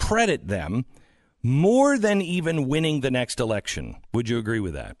discredit them more than even winning the next election. Would you agree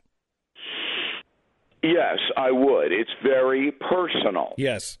with that? Yes, I would. It's very personal.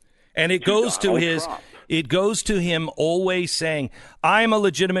 Yes. And it goes to his Trump. It goes to him always saying, I'm a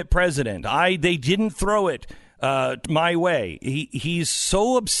legitimate president. They didn't throw it my way. He's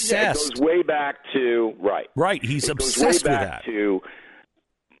so obsessed. Yeah, it goes way back to Right. He's obsessed with that.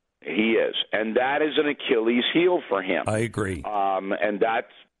 He is, and that is an Achilles heel for him. I agree. And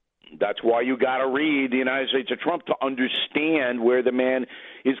that's why you got to read The United States of Trump to understand where the man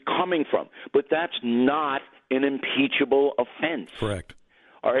is coming from. But that's not an impeachable offense. Correct.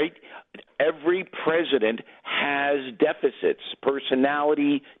 All right? Every president has deficits,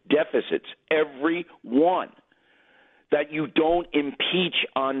 personality deficits, every one. That you don't impeach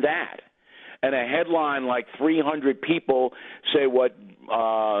on that. And a headline like 300 people say what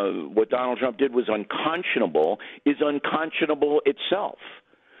Donald Trump did was unconscionable is unconscionable itself.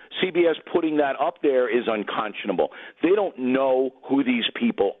 CBS putting that up there is unconscionable. They don't know who these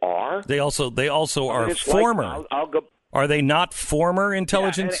people are. They also are former. Like, I'll go. Are they not former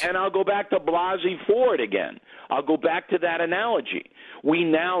intelligence? Yeah, and I'll go back to Blasey Ford again. I'll go back to that analogy. We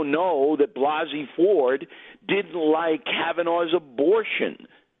now know that Blasey Ford didn't like Kavanaugh's abortion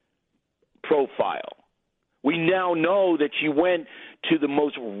profile. We now know that she went to the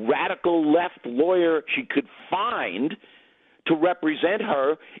most radical left lawyer she could find to represent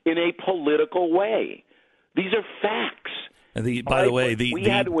her in a political way. These are facts. And by the way, we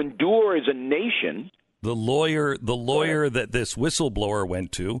had to endure as a nation. The lawyer that this whistleblower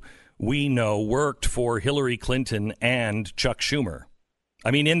went to, we know, worked for Hillary Clinton and Chuck Schumer.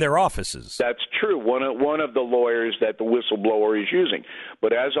 I mean, in their offices. That's true. One of the lawyers that the whistleblower is using.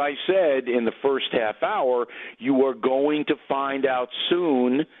 But as I said in the first half hour, you are going to find out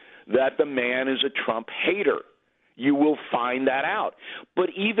soon that the man is a Trump hater. You will find that out. But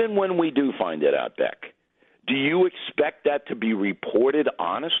even when we do find it out, Beck, do you expect that to be reported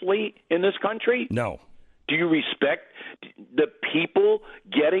honestly in this country? No. Do you respect the people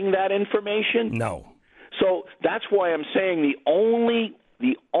getting that information? No. So that's why I'm saying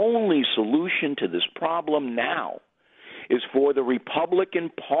the only solution to this problem now is for the Republican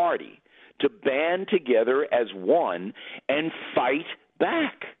Party to band together as one and fight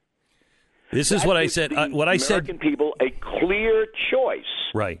back. This is what I said. What I said. American people a clear choice.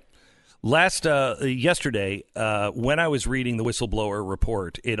 Right. Yesterday, when I was reading the whistleblower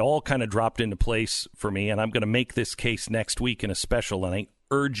report, it all kind of dropped into place for me, and I'm going to make this case next week in a special, and I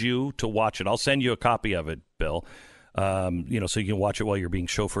urge you to watch it. I'll send you a copy of it, Bill, so you can watch it while you're being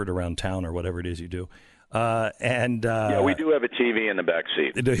chauffeured around town or whatever it is you do. Yeah, we do have a TV in the back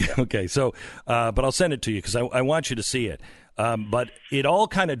seat. Okay, so, but I'll send it to you because I want you to see it. But it all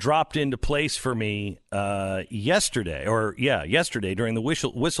kind of dropped into place for me yesterday during the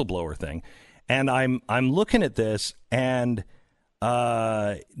whistleblower thing, and I'm looking at this, and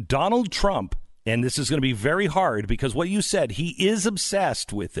Donald Trump, and this is going to be very hard because what you said, he is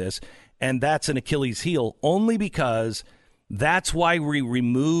obsessed with this, and that's an Achilles heel only because that's why we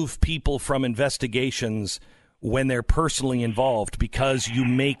remove people from investigations when they're personally involved, because you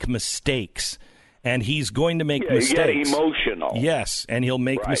make mistakes. And he's going to make mistakes. You get emotional. Yes, and he'll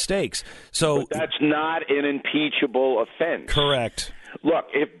make mistakes. So but that's not an impeachable offense. Correct. Look,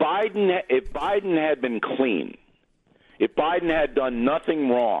 if Biden had been clean, if Biden had done nothing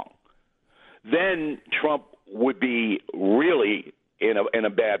wrong, then Trump would be really in a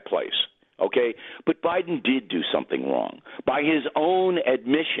bad place. Okay? But Biden did do something wrong. By his own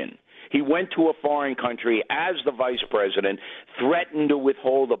admission, he went to a foreign country as the vice president, threatened to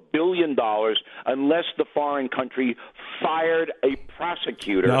withhold $1 billion unless the foreign country fired a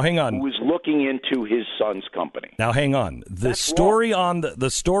prosecutor who was looking into his son's company. Now, hang on. The story on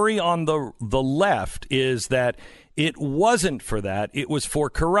the left is that it wasn't for that. It was for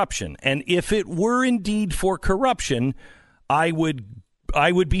corruption. And if it were indeed for corruption, I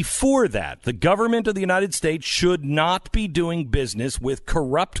would be for that. The government of the United States should not be doing business with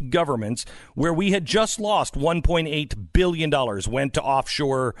corrupt governments where we had just lost $1.8 billion, went to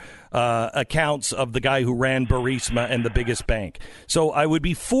offshore accounts of the guy who ran Burisma and the biggest bank. So I would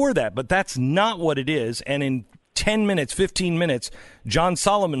be for that, but that's not what it is. And in 10 minutes, 15 minutes, John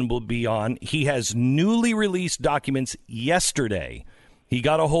Solomon will be on. He has newly released documents yesterday. He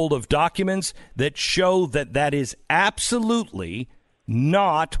got a hold of documents that show that is absolutely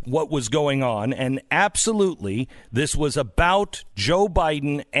not what was going on, and absolutely this was about Joe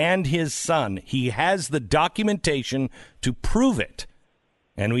Biden and his son. He has the documentation to prove it,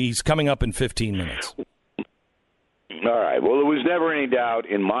 and he's coming up in 15 minutes. All right. Well, there was never any doubt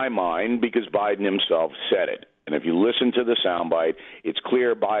in my mind because Biden himself said it. And if you listen to the soundbite, it's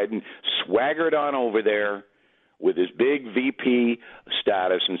clear Biden swaggered on over there with his big VP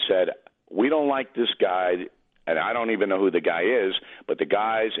status and said, we don't like this guy. And I don't even know who the guy is, but the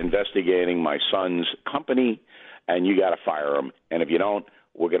guy's investigating my son's company, and you got to fire him. And if you don't,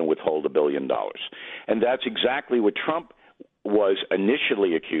 we're going to withhold $1 billion. And that's exactly what Trump was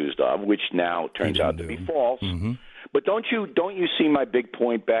initially accused of, which now turns out to be false. Mm-hmm. But don't you see my big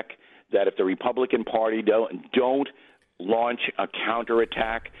point, Beck, that if the Republican Party don't launch a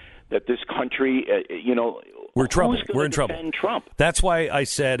counterattack, that this country, we're in trouble. Trump? That's why I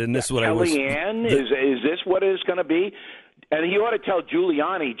said, and this is what I was. Kellyanne, is this what it's going to be? And he ought to tell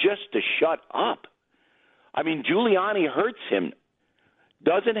Giuliani just to shut up. I mean, Giuliani hurts him,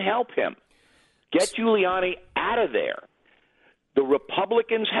 doesn't help him. Get Giuliani out of there. The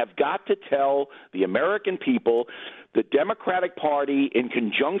Republicans have got to tell the American people the Democratic Party, in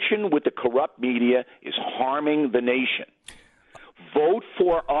conjunction with the corrupt media, is harming the nation. Vote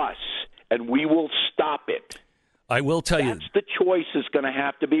for us, and we will stop it. I will tell you. That's the choice is going to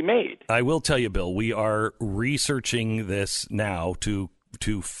have to be made. I will tell you, Bill, we are researching this now to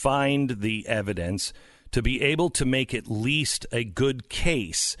find the evidence to be able to make at least a good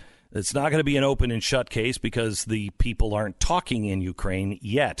case. It's not going to be an open and shut case because the people aren't talking in Ukraine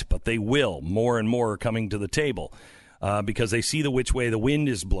yet, but they will. More and more are coming to the table because they see which way the wind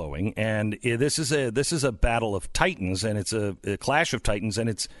is blowing. And this is a battle of titans, and it's a clash of titans, and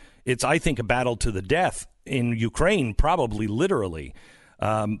it's I think a battle to the death in Ukraine, probably literally.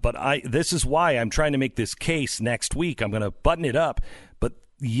 But this is why I'm trying to make this case next week. I'm going to button it up. But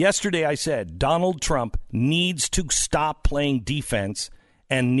yesterday I said Donald Trump needs to stop playing defense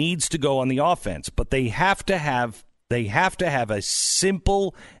and needs to go on the offense. But they have to have a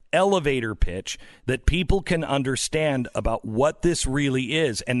simple elevator pitch that people can understand about what this really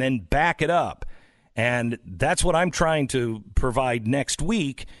is and then back it up. And that's what I'm trying to provide next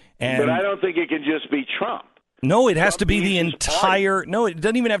week. But I don't think it can just be Trump. No, it has to be the entire. No, it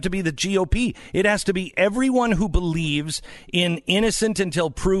doesn't even have to be the GOP. It has to be everyone who believes in innocent until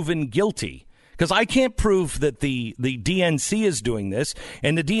proven guilty. Because I can't prove that the DNC is doing this,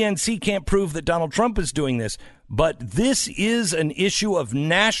 and the DNC can't prove that Donald Trump is doing this. But this is an issue of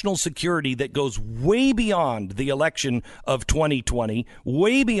national security that goes way beyond the election of 2020,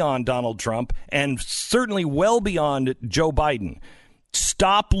 way beyond Donald Trump, and certainly well beyond Joe Biden.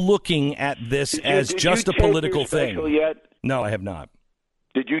 Stop looking at this as just a political thing. Yet? No, I have not.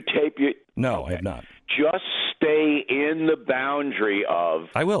 Did you tape your? No, I have not. Just stay in the boundary of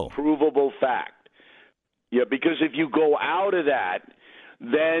provable fact. Yeah, because if you go out of that,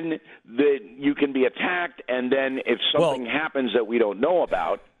 then you can be attacked, and then if something happens that we don't know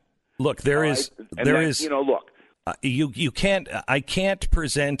about. Look, there is. Look. You can't. I can't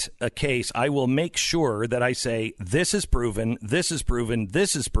present a case. I will make sure that I say this is proven. This is proven.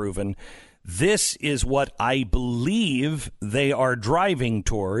 This is proven. This is what I believe they are driving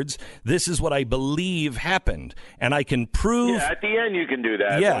towards. This is what I believe happened, and I can prove. Yeah, at the end you can do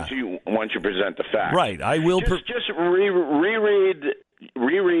that. Yeah. Once you present the facts. Right. I will. Just reread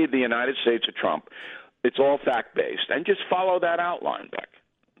the United States of Trump. It's all fact based, and just follow that outline, Beck.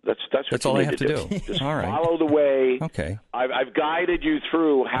 That's all I have to do. Just all right. Follow the way. Okay. I've guided you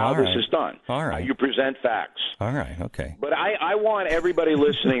through how this is done. All right. You present facts. All right. Okay. But I want everybody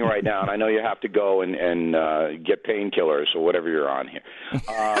listening right now, and I know you have to go and get painkillers or whatever you're on here.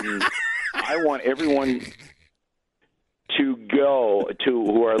 I want everyone to go to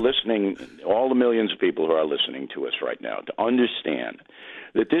who are listening, all the millions of people who are listening to us right now, to understand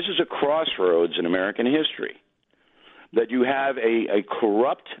that this is a crossroads in American history. That you have a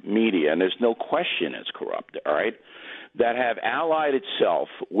corrupt media, and there's no question it's corrupt, all right, that have allied itself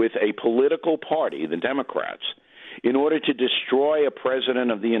with a political party, the Democrats, in order to destroy a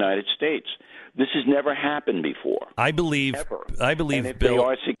president of the United States. This has never happened before. I believe. Ever. I believe. And if Bill, they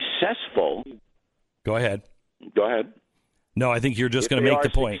are successful. Go ahead. Go ahead. No, I think you're just going to make the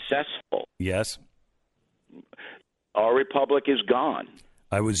point. Successful. Yes. Our republic is gone.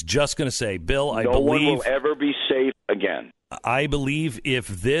 I was just going to say, Bill, I no believe. one will ever be safe again. I believe if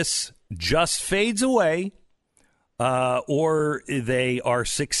this just fades away, or they are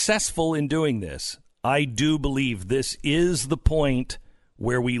successful in doing this, I do believe this is the point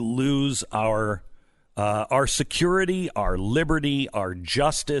where we lose our security, our liberty, our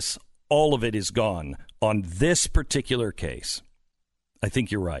justice. All of it is gone on this particular case. I think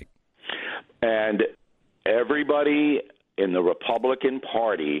you're right. And everybody in the Republican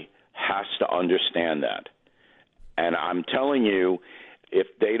Party has to understand that. And I'm telling you, if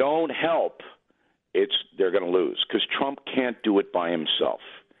they don't help, they're going to lose, because Trump can't do it by himself.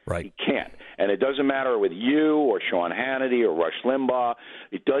 Right. He can't. And it doesn't matter with you or Sean Hannity or Rush Limbaugh.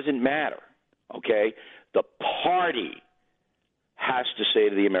 It doesn't matter, okay? The party has to say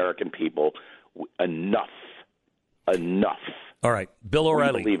to the American people, enough, enough. All right. Bill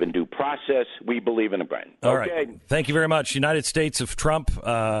O'Reilly. We believe in due process. We believe in a brain. All okay. right. Thank you very much. United States of Trump.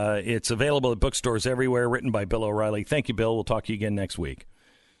 It's available at bookstores everywhere, written by Bill O'Reilly. Thank you, Bill. We'll talk to you again next week.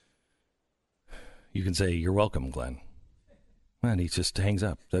 You can say, you're welcome, Glenn. And he just hangs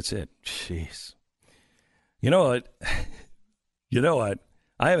up. That's it. Jeez. You know what?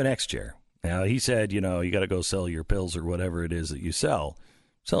 I have an X chair. Now, he said, you got to go sell your pills or whatever it is that you sell.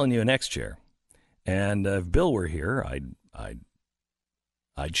 I'm selling you an X chair. And if Bill were here,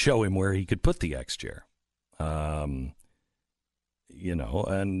 I'd show him where he could put the X chair. And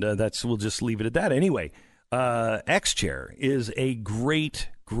we'll just leave it at that. Anyway, X chair is a great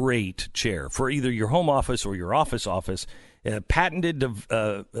chair for either your home office or your office. Patented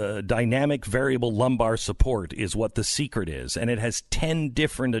dynamic variable lumbar support is what the secret is, and it has 10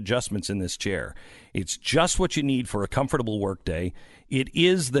 different adjustments in this chair. It's just what you need for a comfortable workday. It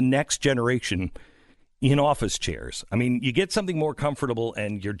is the next generation in office chairs. I mean, you get something more comfortable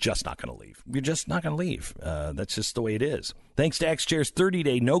and you're just not going to leave. You're just not going to leave. That's just the way it is. Thanks to X-Chair's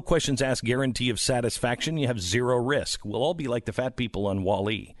 30-day, no questions asked guarantee of satisfaction, you have zero risk. We'll all be like the fat people on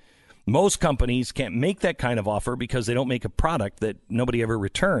Wall-E. Most companies can't make that kind of offer because they don't make a product that nobody ever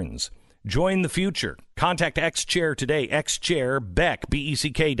returns. Join the future. Contact X-Chair today. XChairBeck,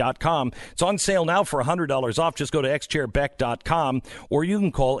 BECK.com. It's on sale now for $100 off. Just go to XChairBeck.com, or you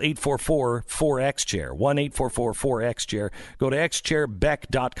can call 844-4XChair, 1-844-4XChair. Go to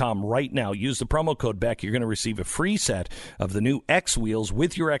XChairBeck.com right now. Use the promo code Beck. You're going to receive a free set of the new X wheels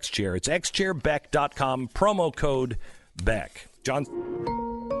with your X-Chair. It's XChairBeck.com, promo code Beck. John.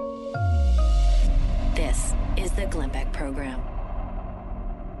 This is the Glenn Beck Program.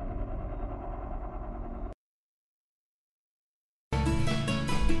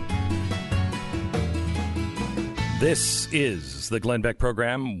 This is the Glenn Beck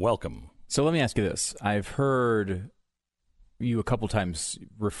Program. Welcome. So let me ask you this. I've heard you a couple times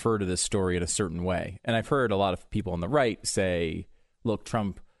refer to this story in a certain way. And I've heard a lot of people on the right say, look,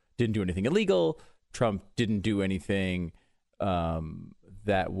 Trump didn't do anything illegal. Trump didn't do anything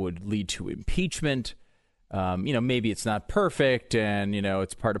that would lead to impeachment. Maybe it's not perfect and,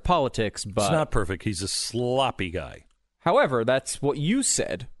 it's part of politics, but it's not perfect. He's a sloppy guy. However, that's what you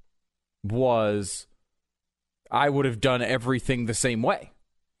said was I would have done everything the same way,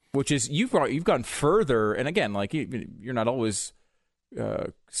 which is you've gone further. And again, like you're not always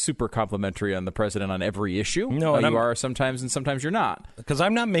super complimentary on the president on every issue. No, you are sometimes, and sometimes you're not. Because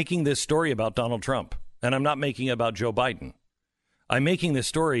I'm not making this story about Donald Trump, and I'm not making it about Joe Biden. I'm making this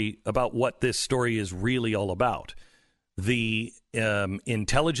story about what this story is really all about. The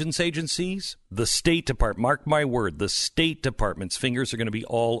intelligence agencies, the State Department, mark my word, the State Department's fingers are going to be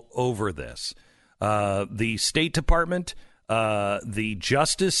all over this. The State Department, the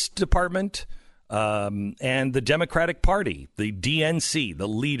Justice Department, and the Democratic Party, the DNC, the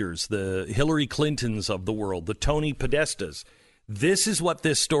leaders, the Hillary Clintons of the world, the Tony Podestas. This is what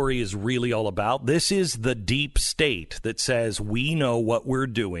this story is really all about. This is the deep state that says we know what we're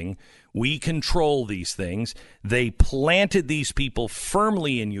doing. We control these things. They planted these people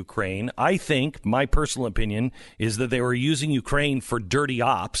firmly in Ukraine. I think, my personal opinion, is that they were using Ukraine for dirty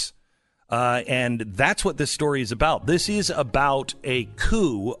ops. And that's what this story is about. This is about a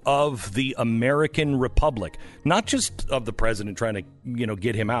coup of the American Republic, not just of the president trying to,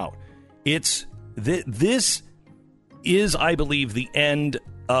 get him out. It's this is, I believe, the end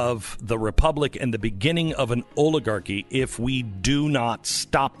of the republic and the beginning of an oligarchy if we do not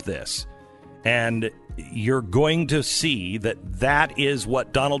stop this. And you're going to see that is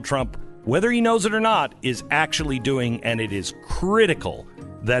what Donald Trump, whether he knows it or not, is actually doing, and it is critical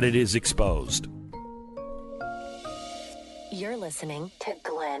that it is exposed. You're listening to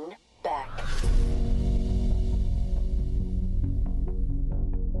Glenn Beck.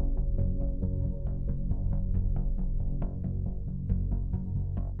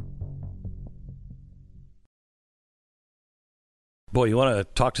 Boy, you want to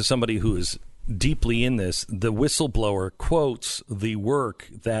talk to somebody who is deeply in this. The whistleblower quotes the work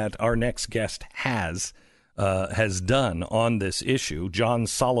that our next guest has done on this issue. John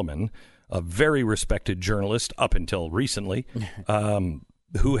Solomon, a very respected journalist up until recently,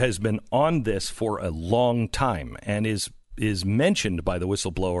 who has been on this for a long time and is mentioned by the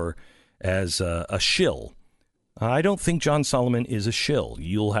whistleblower as a shill. I don't think John Solomon is a shill.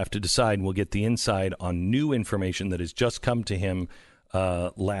 You'll have to decide. We'll get the inside on new information that has just come to him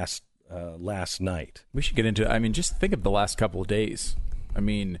last night. We should get into it. I mean, just think of the last couple of days. I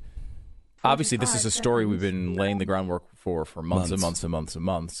mean, obviously, this is a story we've been laying the groundwork for months and months and months and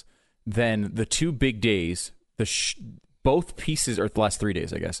months. Then the two big days, both pieces, or the last 3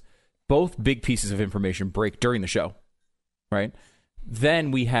 days, I guess, both big pieces of information break during the show, right?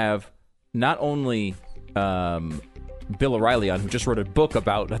 Then we have not only Bill O'Reilly on, who just wrote a book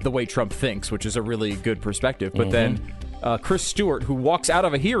about the way Trump thinks, which is a really good perspective, but then Chris Stewart, who walks out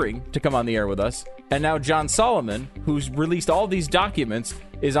of a hearing to come on the air with us, and now John Solomon, who's released all these documents,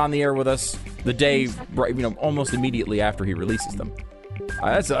 is on the air with us the day, almost immediately after he releases them.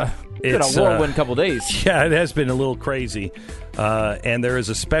 It's been a whirlwind couple days. Yeah, it has been a little crazy. And there is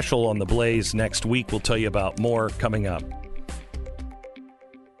a special on the Blaze next week. We'll tell you about more coming up.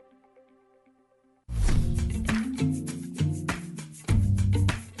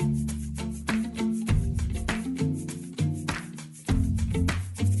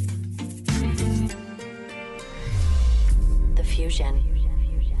 The fusion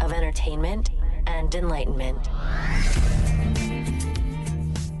of entertainment and enlightenment.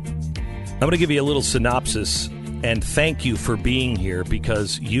 I'm going to give you a little synopsis and thank you for being here,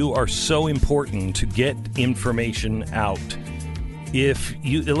 because you are so important to get information out.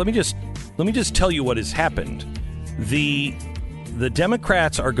 Let me just tell you what has happened. The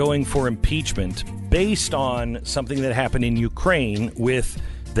Democrats are going for impeachment based on something that happened in Ukraine with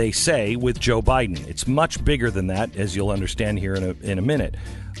Joe Biden. It's much bigger than that, as you'll understand here in a minute.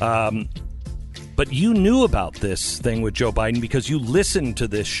 But you knew about this thing with Joe Biden because you listened to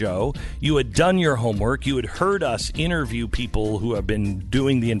this show. You had done your homework. You had heard us interview people who have been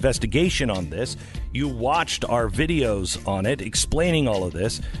doing the investigation on this. You watched our videos on it explaining all of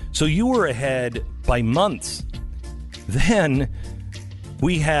this. So you were ahead by months. Then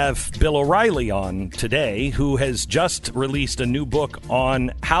we have Bill O'Reilly on today, who has just released a new book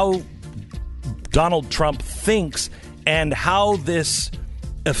on how Donald Trump thinks and how this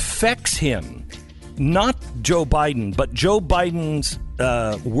affects him. Not Joe Biden, but Joe Biden's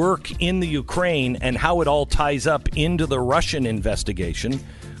work in the Ukraine and how it all ties up into the Russian investigation.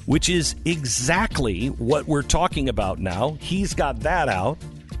 which is exactly what we're talking about now. He's got that out.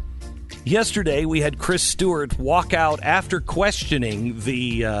 Yesterday, we had Chris Stewart walk out after questioning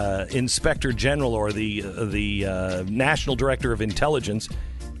the Inspector General or the National Director of Intelligence.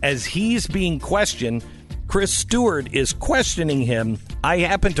 As he's being questioned, Chris Stewart is questioning him. I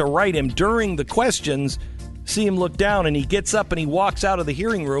happen to write him during the questions, see him look down, and he gets up and he walks out of the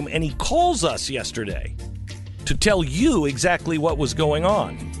hearing room, and he calls us yesterday to tell you exactly what was going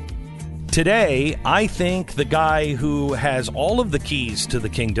on. Today, I think the guy who has all of the keys to the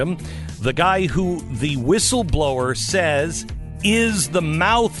kingdom, the guy who the whistleblower says is the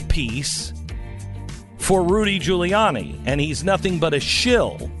mouthpiece for Rudy Giuliani, and he's nothing but a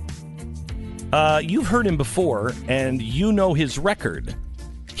shill. You've heard him before, and you know his record.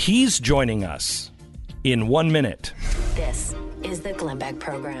 He's joining us in 1 minute. This is the Glenn Beck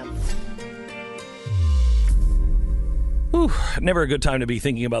Program. Whew, never a good time to be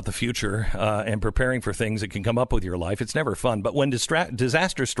thinking about the future and preparing for things that can come up with your life. It's never fun. But when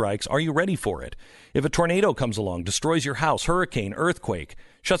disaster strikes, are you ready for it? If a tornado comes along, destroys your house, hurricane, earthquake,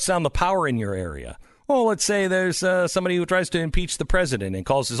 shuts down the power in your area. Well, let's say there's somebody who tries to impeach the president and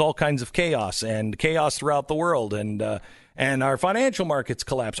causes all kinds of chaos throughout the world, and our financial markets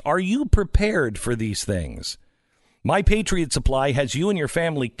collapse. Are you prepared for these things? My Patriot Supply has you and your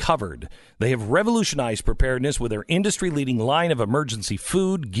family covered. They have revolutionized preparedness with their industry-leading line of emergency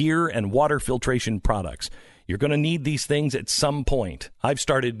food, gear, and water filtration products. You're going to need these things at some point. I've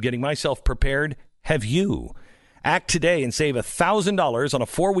started getting myself prepared. Have you? Act today and save $1,000 on a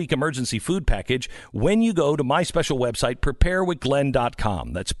 4-week emergency food package when you go to my special website,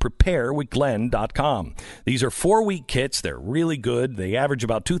 preparewithglenn.com. That's preparewithglenn.com. These are 4-week kits. They're really good. They average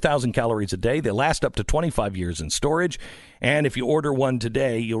about 2,000 calories a day. They last up to 25 years in storage. And if you order one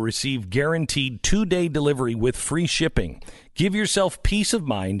today, you'll receive guaranteed 2-day delivery with free shipping. Give yourself peace of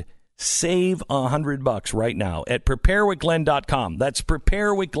mind. Save $100 right now at preparewithglenn.com. That's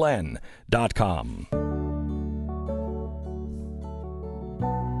preparewithglenn.com.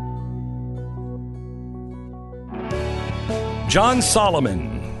 John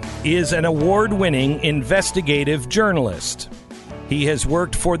Solomon is an award-winning investigative journalist. He has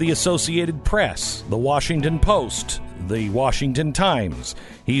worked for the Associated Press, the Washington Post, the Washington Times.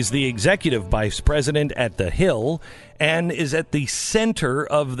 He's the executive vice president at The Hill and is at the center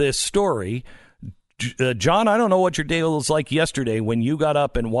of this story. John, I don't know what your day was like yesterday when you got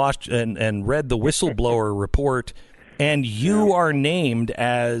up and watched and read the whistleblower report, and you are named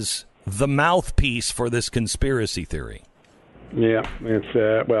as the mouthpiece for this conspiracy theory. Yeah,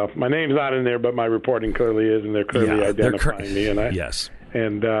 it's well, my name's not in there, but my reporting clearly is, and they're clearly identifying me. And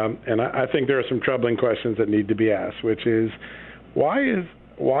I think there are some troubling questions that need to be asked, which is why is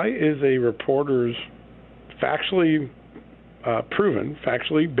a reporter's factually proven,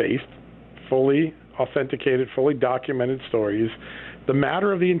 factually based, fully authenticated, fully documented stories the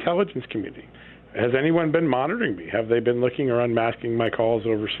matter of the intelligence community? Has anyone been monitoring me? Have they been looking or unmasking my calls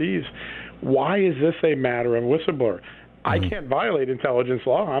overseas? Why is this a matter of whistleblower? I can't violate intelligence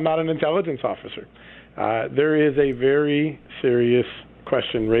law. I'm not an intelligence officer. There is a very serious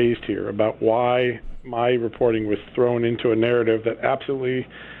question raised here about why my reporting was thrown into a narrative that absolutely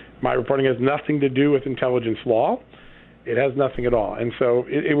my reporting has nothing to do with intelligence law. It has nothing at all. And so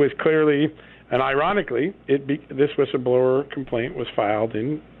it was clearly, and ironically, this whistleblower complaint was filed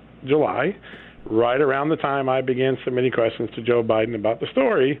in July, right around the time I began submitting questions to Joe Biden about the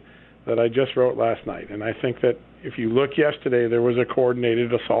story that I just wrote last night. And I think that if you look yesterday, there was a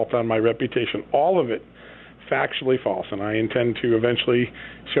coordinated assault on my reputation, all of it factually false. And I intend to eventually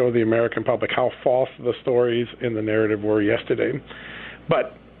show the American public how false the stories in the narrative were yesterday.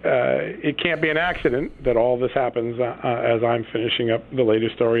 But it can't be an accident that all this happens as I'm finishing up the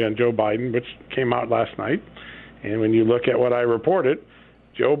latest story on Joe Biden, which came out last night. And when you look at what I reported,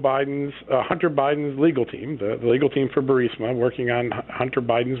 Hunter Biden's legal team, the legal team for Burisma, working on Hunter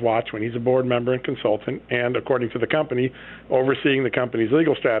Biden's watch when he's a board member and consultant, and according to the company, overseeing the company's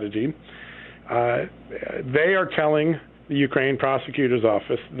legal strategy, they are telling the Ukraine prosecutor's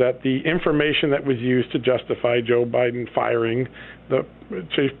office that the information that was used to justify Joe Biden firing the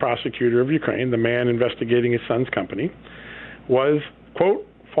chief prosecutor of Ukraine, the man investigating his son's company, was, quote,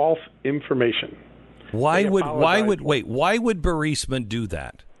 false information. Why would Burisma do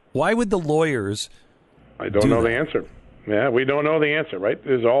that? Why would the lawyers I don't know the answer. Yeah, we don't know the answer, right?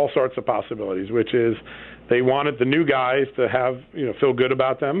 There's all sorts of possibilities, which is they wanted the new guys to have, feel good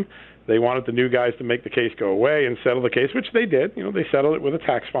about them. They wanted the new guys to make the case go away and settle the case, which they did. They settled it with a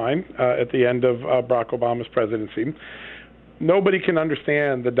tax fine at the end of Barack Obama's presidency. nobody can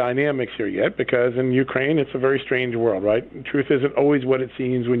understand the dynamics here yet, because in Ukraine it's a very strange world, right? Truth isn't always what it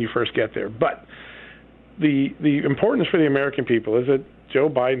seems when you first get there. But the importance for the American people is that Joe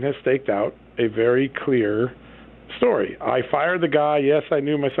Biden has staked out a very clear story. I fired the guy. Yes, I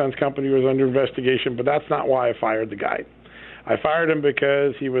knew my son's company was under investigation, but that's not why I fired the guy. I fired him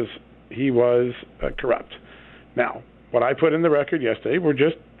because he was corrupt. Now, what I put in the record yesterday were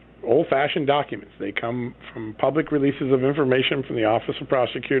just old-fashioned documents. They come from public releases of information from the Office of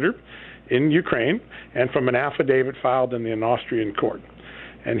Prosecutor in Ukraine and from an affidavit filed in an Austrian court.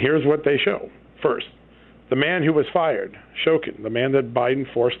 And here's what they show. First, the man who was fired, Shokin, the man that Biden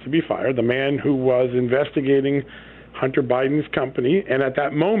forced to be fired, the man who was investigating Hunter Biden's company, and at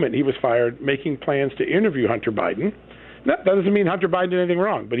that moment he was fired, making plans to interview Hunter Biden. That doesn't mean Hunter Biden did anything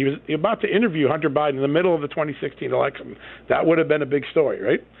wrong, but he was about to interview Hunter Biden in the middle of the 2016 election. That would have been a big story,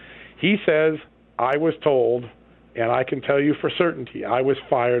 right? He says, I was told, and I can tell you for certainty, I was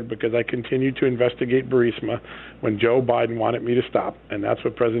fired because I continued to investigate Burisma when Joe Biden wanted me to stop, and that's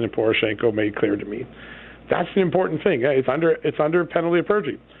what President Poroshenko made clear to me. That's an important thing. It's under penalty of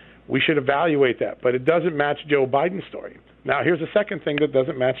perjury. We should evaluate that, but it doesn't match Joe Biden's story. Now, here's the second thing that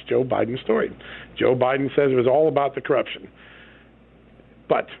doesn't match Joe Biden's story. Joe Biden says it was all about the corruption.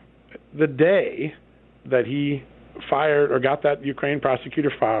 But the day that he fired or got that Ukraine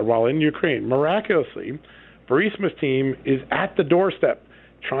prosecutor fired while in Ukraine, miraculously, Burisma's team is at the doorstep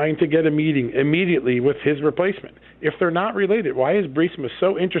trying to get a meeting immediately with his replacement. If they're not related, why is Burisma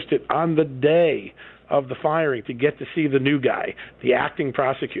so interested on the day of the firing to get to see the new guy, the acting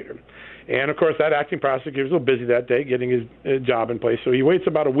prosecutor? And, of course, that acting prosecutor is a little busy that day getting his job in place, so he waits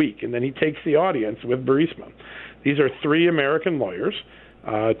about a week, and then he takes the audience with Burisma. These are 3 American lawyers,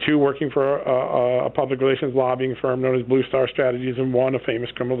 2 working for a public relations lobbying firm known as Blue Star Strategies, and 1 a famous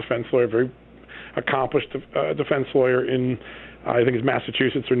criminal defense lawyer, very accomplished defense lawyer in, I think it's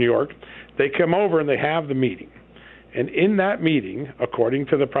Massachusetts or New York. They come over and they have the meeting. And in that meeting, according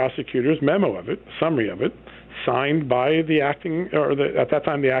to the prosecutor's memo of it, summary of it, signed by the acting, at that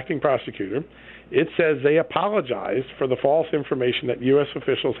time the acting prosecutor, it says they apologized for the false information that U.S.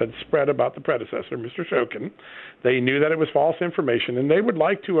 officials had spread about the predecessor, Mr. Shokin. They knew that it was false information, and they would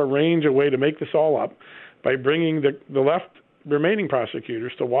like to arrange a way to make this all up by bringing the left remaining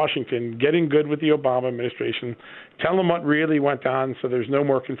prosecutors to Washington, getting good with the Obama administration, tell them what really went on so there's no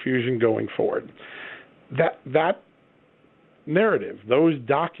more confusion going forward. That narrative, those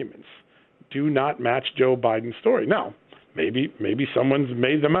documents, do not match Joe Biden's story. Now, maybe someone's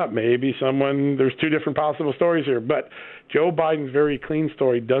made them up. There's 2 different possible stories here, but Joe Biden's very clean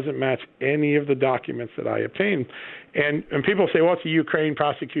story doesn't match any of the documents that I obtained. And people say, well, it's a Ukraine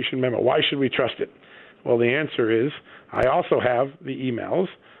prosecution memo. Why should we trust it? Well, the answer is I also have the emails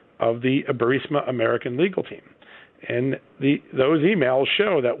of the Burisma American legal team. And those emails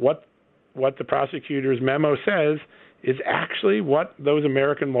show that what the prosecutor's memo says is actually what those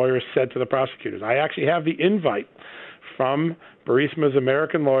American lawyers said to the prosecutors. I actually have the invite from Burisma's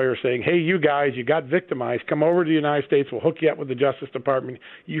American lawyer saying, hey, you guys, you got victimized. Come over to the United States. We'll hook you up with the Justice Department.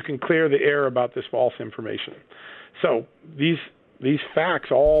 You can clear the air about this false information. So these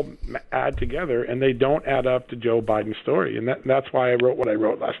facts all add together, and they don't add up to Joe Biden's story. And that's why I wrote what I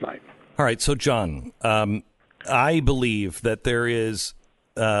wrote last night. All right. So, John, I believe that there is,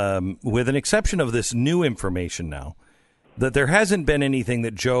 with an exception of this new information now, that there hasn't been anything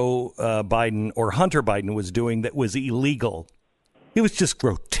that Joe Biden or Hunter Biden was doing that was illegal. It was just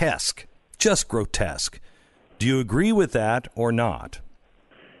grotesque. Do you agree with that or not?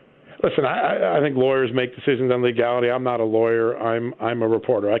 Listen, I think lawyers make decisions on legality. I'm not a lawyer. I'm a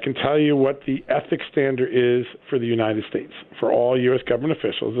reporter. I can tell you what the ethics standard is for the United States, for all U.S. government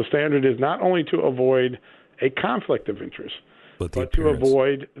officials. The standard is not only to avoid a conflict of interest, but to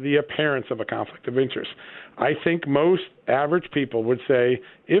avoid the appearance of a conflict of interest. I think most average people would say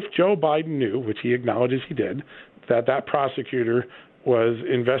if Joe Biden knew, which he acknowledges he did, that prosecutor was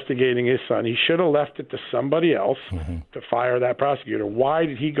investigating his son, he should have left it to somebody else to fire that prosecutor. Why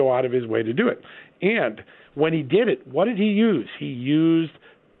did he go out of his way to do it? And when he did it, what did he use? He used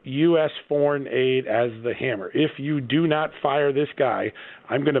U.S. foreign aid as the hammer. If you do not fire this guy,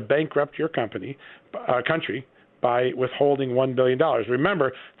 I'm going to bankrupt your country by withholding $1 billion.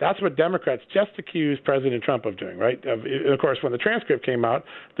 Remember, that's what Democrats just accused President Trump of doing, right? Of course, when the transcript came out,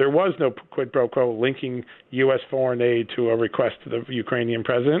 there was no quid pro quo linking U.S. foreign aid to a request to the Ukrainian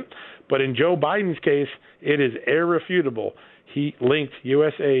president. But in Joe Biden's case, it is irrefutable. He linked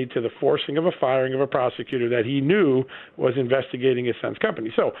U.S. aid to the forcing of a firing of a prosecutor that he knew was investigating his son's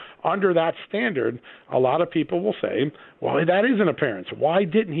company. So under that standard, a lot of people will say, well, that is an appearance. Why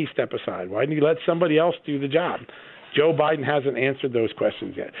didn't he step aside? Why didn't he let somebody else do the job? Joe Biden hasn't answered those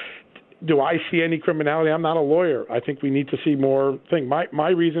questions yet. Do I see any criminality? I'm not a lawyer. I think we need to see more things. My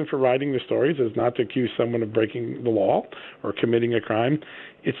reason for writing the stories is not to accuse someone of breaking the law or committing a crime.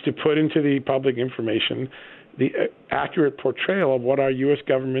 It's to put into the public information the accurate portrayal of what our U.S.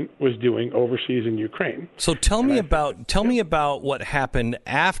 government was doing overseas in Ukraine. So tell me about what happened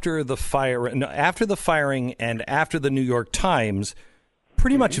after the firing and after the New York Times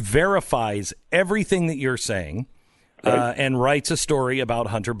pretty much verifies everything that you're saying. Right. And writes a story about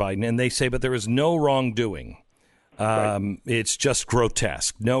Hunter Biden, and they say, but there is no wrongdoing. Right. It's just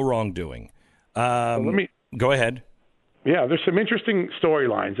grotesque. No wrongdoing. Go ahead. Yeah, there's some interesting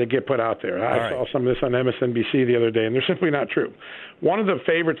storylines that get put out there. I saw some of this on MSNBC the other day, and they're simply not true. One of the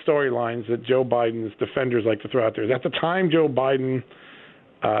favorite storylines that Joe Biden's defenders like to throw out there is at the time Joe Biden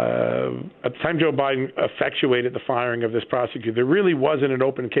effectuated the firing of this prosecutor, there really wasn't an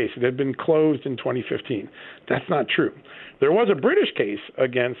open case. It had been closed in 2015. That's not true. There was a British case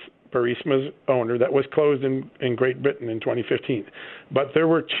against Burisma's owner that was closed in Great Britain in 2015. But there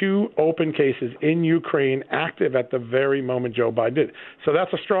were 2 open cases in Ukraine active at the very moment Joe Biden did. So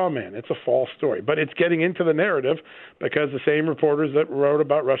that's a straw man. It's a false story. But it's getting into the narrative because the same reporters that wrote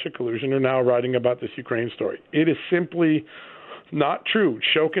about Russia collusion are now writing about this Ukraine story. It is simply not true.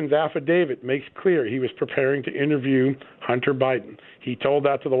 Shokin's affidavit makes clear he was preparing to interview Hunter Biden. He told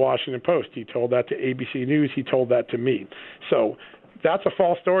that to the Washington Post. He told that to ABC News. He told that to me. So that's a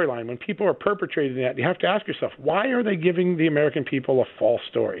false storyline. When people are perpetrating that, you have to ask yourself, why are they giving the American people a false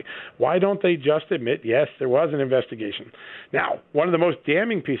story? Why don't they just admit, yes, there was an investigation? Now, one of the most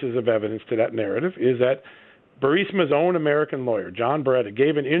damning pieces of evidence to that narrative is that Burisma's own American lawyer, John Beretta,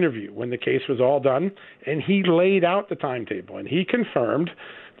 gave an interview when the case was all done, and he laid out the timetable, and he confirmed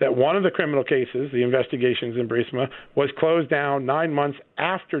that one of the criminal cases, the investigations in Burisma, was closed down 9 months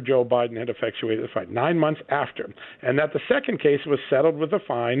after Joe Biden had effectuated the fight, 9 months after, and that the second case was settled with a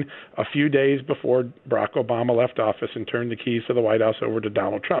fine a few days before Barack Obama left office and turned the keys to the White House over to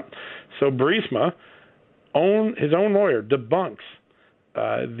Donald Trump. So Burisma, his own lawyer, debunks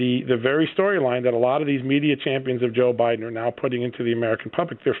the very storyline that a lot of these media champions of Joe Biden are now putting into the American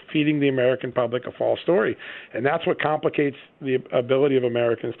public. They're feeding the American public a false story. And that's what complicates the ability of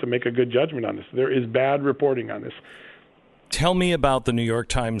Americans to make a good judgment on this. There is bad reporting on this. Tell me about the New York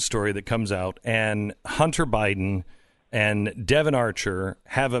Times story that comes out, and Hunter Biden and Devin Archer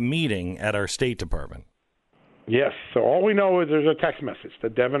have a meeting at our State Department. Yes. So all we know is there's a text message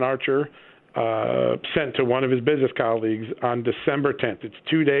that Devin Archer sent to one of his business colleagues on December 10th. It's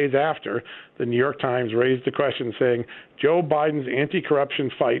 2 days after the New York Times raised the question saying Joe Biden's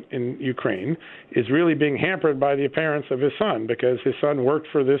anti-corruption fight in Ukraine is really being hampered by the appearance of his son because his son worked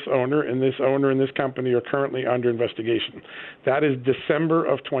for this owner and this company are currently under investigation. That is December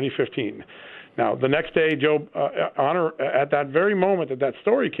of 2015. Now, the next day, at that very moment that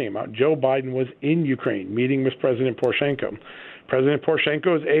story came out, Joe Biden was in Ukraine meeting with President Poroshenko. President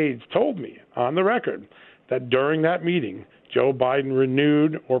Poroshenko's aides told me on the record that during that meeting, Joe Biden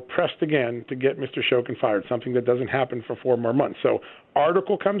renewed or pressed again to get Mr. Shokin fired, something that doesn't happen for 4 more months. So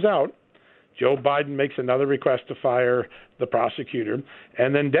article comes out. Joe Biden makes another request to fire the prosecutor.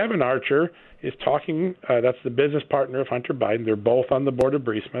 And then Devin Archer is talking. That's the business partner of Hunter Biden. They're both on the board of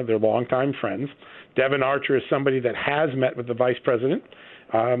Burisma. They're longtime friends. Devin Archer is somebody that has met with the vice president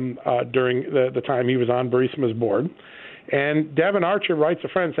during the time he was on Burisma's board. And Devin Archer writes a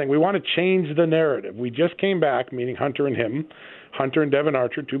friend saying, we want to change the narrative. We just came back, meaning Hunter and him. Hunter and Devin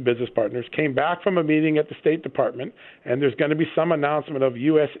Archer, 2 business partners, came back from a meeting at the State Department, and there's going to be some announcement of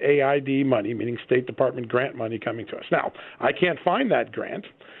USAID money, meaning State Department grant money coming to us. Now, I can't find that grant,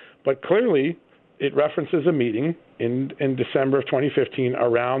 but clearly it references a meeting in December of 2015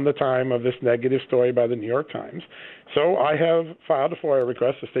 around the time of this negative story by the New York Times. So I have filed a FOIA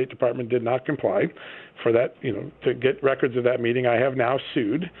request. The State Department did not comply for that, to get records of that meeting. I have now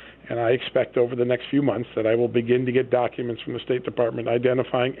sued, and I expect over the next few months that I will begin to get documents from the State Department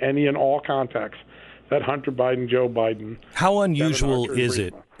identifying any and all contacts that Hunter Biden, Joe Biden. How unusual is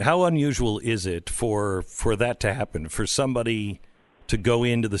it? How unusual is it for that to happen, for somebody to go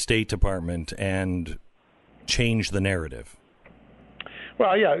into the State Department and change the narrative?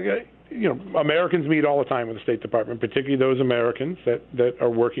 Well, yeah. Americans meet all the time with the State Department, particularly those Americans that are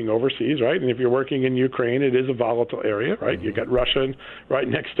working overseas, right? And if you're working in Ukraine, it is a volatile area, right? Mm-hmm. You got Russia right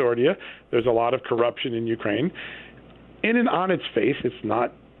next door to you. There's a lot of corruption in Ukraine. In and on its face, it's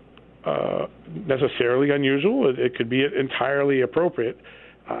not necessarily unusual. It could be entirely appropriate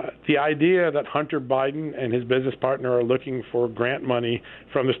The idea that Hunter Biden and his business partner are looking for grant money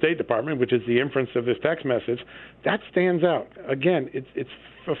from the State Department, which is the inference of this text message, that stands out. Again, it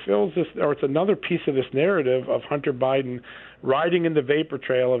fulfills this, or it's another piece of this narrative of Hunter Biden riding in the vapor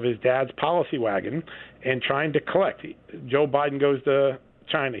trail of his dad's policy wagon and trying to collect. Joe Biden goes to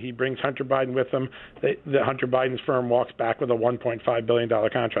China. He brings Hunter Biden with him. The Hunter Biden's firm walks back with a $1.5 billion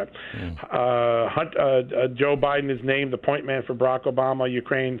contract. Joe Biden is named the point man for Barack Obama,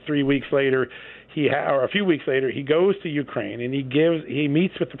 Ukraine. 3 weeks later, or a few weeks later, he goes to Ukraine and he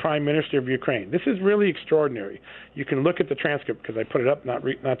meets with the Prime Minister of Ukraine. This is really extraordinary. You can look at the transcript because I put it up not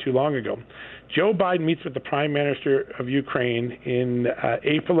too long ago. Joe Biden meets with the Prime Minister of Ukraine in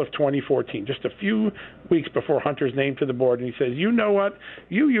April of 2014, just a few weeks before Hunter's named to the board, and he says, you know what?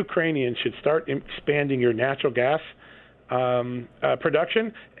 You Ukrainians should start expanding your natural gas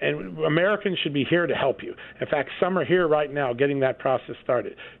production, and Americans should be here to help you. In fact, some are here right now getting that process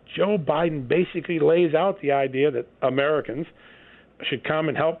started. Joe Biden basically lays out the idea that Americans should come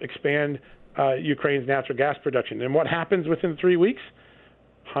and help expand Ukraine's natural gas production. And what happens within 3 weeks?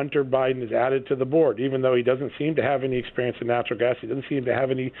 Hunter Biden is added to the board, even though he doesn't seem to have any experience in natural gas. He doesn't seem to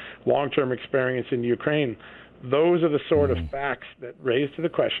have any long-term experience in Ukraine. Those are the sort of facts that raise to the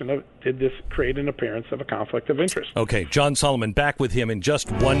question of, did this create an appearance of a conflict of interest? Okay, John Solomon, back with him in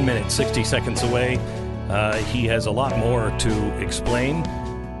just 1 minute, 60 seconds away. He has a lot more to explain,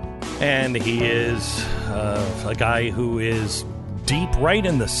 and he is a guy who is deep right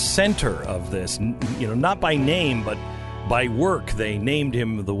in the center of this, not by name, but by work. They named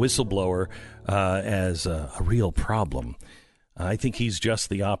him the whistleblower as a real problem. I think he's just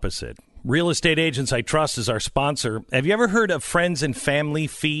the opposite. Real Estate Agents I Trust is our sponsor. Have you ever heard of Friends and Family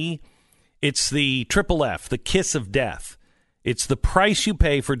Fee? It's the triple F, the kiss of death. It's the price you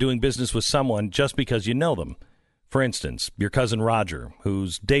pay for doing business with someone just because you know them. For instance, your cousin Roger,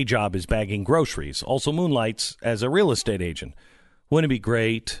 whose day job is bagging groceries, also moonlights as a real estate agent. Wouldn't it be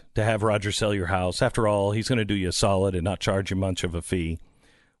great to have Roger sell your house? After all, he's going to do you a solid and not charge you much of a fee.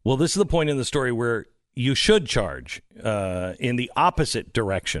 Well, this is the point in the story where you should charge in the opposite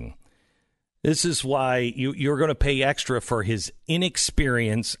direction. This is why you're going to pay extra for his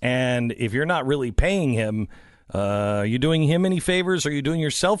inexperience, and if you're not really paying him, are you doing him any favors, or are you doing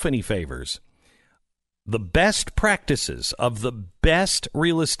yourself any favors? The best practices of the best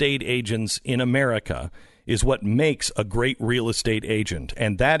real estate agents in America is what makes a great real estate agent,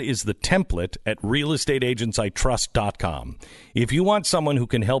 and that is the template at realestateagentsitrust.com. If you want someone who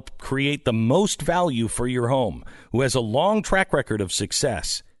can help create the most value for your home, who has a long track record of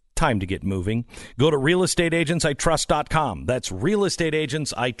success, time to get moving. Go to realestateagentsitrust.com. That's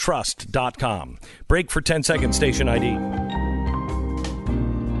realestateagentsitrust.com. Break for 10 seconds, station ID.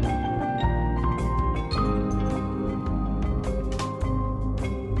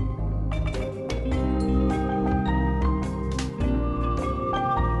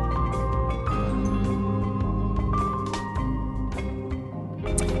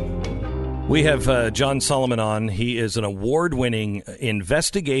 We have John Solomon on. He is an award-winning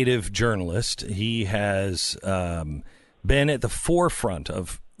investigative journalist. He has been at the forefront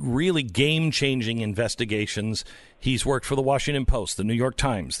of really game-changing investigations. He's worked for the Washington Post, the New York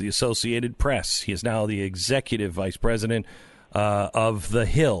Times, the Associated Press. He is now the executive vice president of The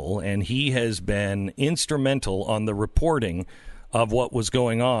Hill, and he has been instrumental on the reporting of what was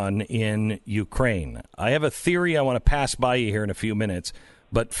going on in Ukraine. I have a theory I want to pass by you here in a few minutes.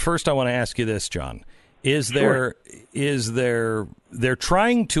 But first, I want to ask you this, John. They're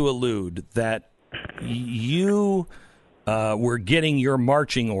trying to allude that you were getting your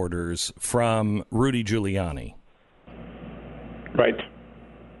marching orders from Rudy Giuliani. Right.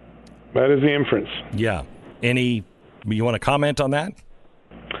 That is the inference. Yeah. You want to comment on that?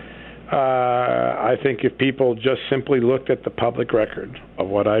 I think if people just simply looked at the public record of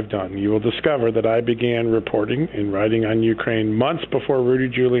what I've done, you will discover that I began reporting and writing on Ukraine months before Rudy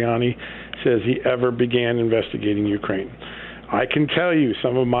Giuliani says he ever began investigating Ukraine. I can tell you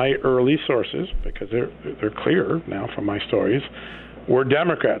some of my early sources, because they're clear now from my stories, were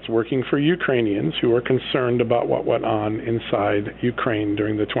Democrats working for Ukrainians who were concerned about what went on inside Ukraine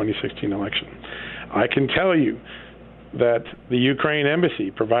during the 2016 election. I can tell you that the Ukraine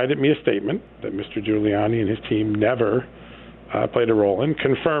embassy provided me a statement that Mr. Giuliani and his team never played a role in,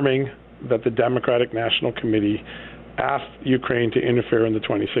 confirming that the Democratic National Committee asked Ukraine to interfere in the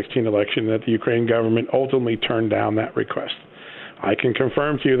 2016 election, and that the Ukraine government ultimately turned down that request. I can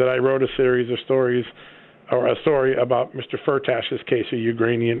confirm to you that I wrote a series of stories, or a story about Mr. Firtash's case, a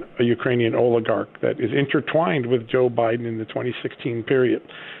Ukrainian oligarch that is intertwined with Joe Biden in the 2016 period.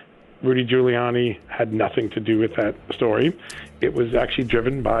 Rudy Giuliani had nothing to do with that story. It was actually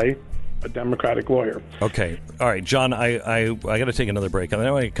driven by a Democratic lawyer. Okay. All right, John, I got to take another break, and then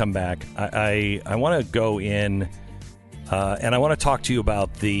I want to come back. I want to go in, and I want to talk to you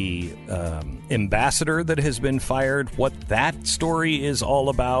about the ambassador that has been fired, what that story is all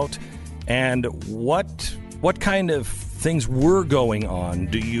about, and what kind of things were going on,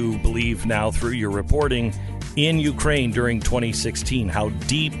 do you believe now through your reporting in Ukraine during 2016? How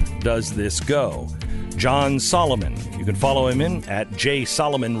deep does this go? John Solomon. You can follow him in at J.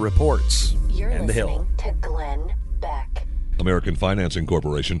 Solomon Reports. You're and The Hill. To Glenn Beck. American Financing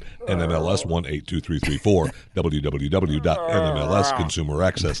Corporation, NMLS 182334,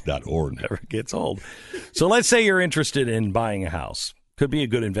 www.nmlsconsumeraccess.org. Never gets old. So let's say you're interested in buying a house. Could be a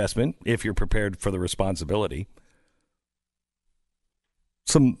good investment if you're prepared for the responsibility.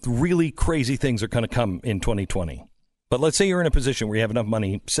 Some really crazy things are going to come in 2020. But let's say you're in a position where you have enough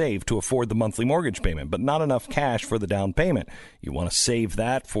money saved to afford the monthly mortgage payment, but not enough cash for the down payment. You want to save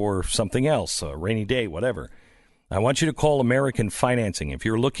that for something else, a rainy day, whatever. I want you to call American Financing. If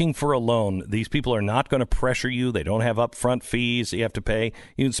you're looking for a loan, these people are not going to pressure you. They don't have upfront fees that you have to pay.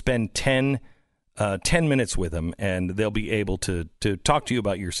 You can spend 10 minutes with them, and they'll be able to talk to you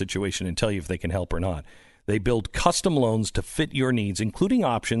about your situation and tell you if they can help or not. They build custom loans to fit your needs, including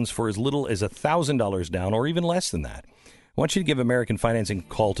options for as little as $1,000 down or even less than that. I want you to give American Financing a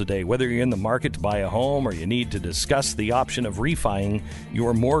call today, whether you're in the market to buy a home or you need to discuss the option of refining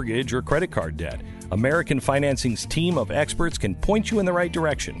your mortgage or credit card debt. American Financing's team of experts can point you in the right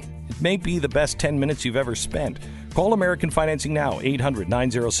direction. It may be the best 10 minutes you've ever spent. Call American Financing now,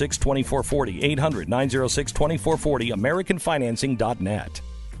 800-906-2440, 800-906-2440, AmericanFinancing.net.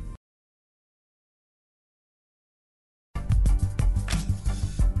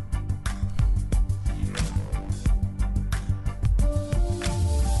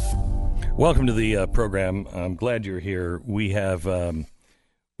 Welcome to the program. I'm glad you're here. We have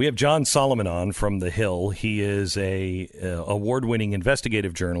John Solomon on from The Hill. He is a award-winning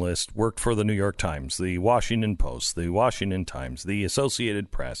investigative journalist, worked for the New York Times, the Washington Post, the Washington Times, the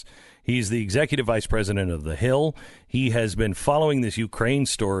Associated Press. He's the executive vice president of The Hill. He has been following this Ukraine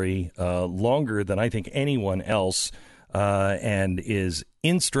story longer than I think anyone else, and is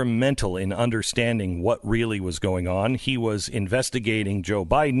instrumental in understanding what really was going on. He was investigating Joe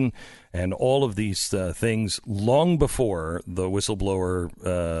Biden and all of these things long before the whistleblower,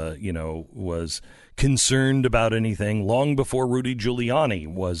 was concerned about anything, long before Rudy Giuliani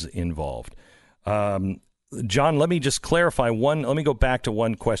was involved. John, let me just clarify let me go back to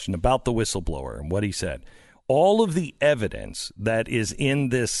one question about the whistleblower and what he said. All of the evidence that is in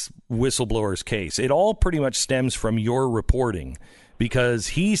this whistleblower's case, it all pretty much stems from your reporting, because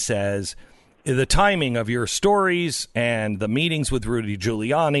he says the timing of your stories and the meetings with Rudy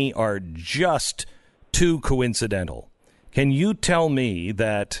Giuliani are just too coincidental. Can you tell me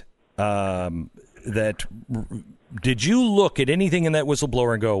that did you look at anything in that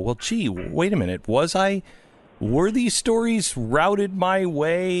whistleblower and go, well, gee, wait a minute, were these stories routed my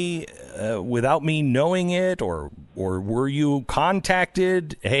way without me knowing it, or were you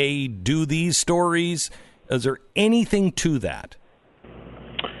contacted? Hey, do these stories? Is there anything to that?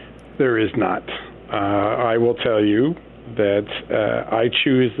 There is not. I will tell you that I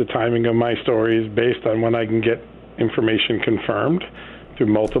choose the timing of my stories based on when I can get information confirmed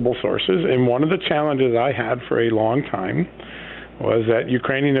through multiple sources. And one of the challenges I had for a long time was that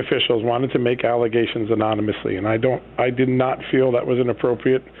Ukrainian officials wanted to make allegations anonymously, and I did not feel that was an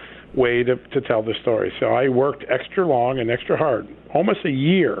appropriate way to tell the story. So I worked extra long and extra hard, almost a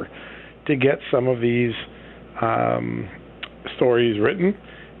year, to get some of these stories written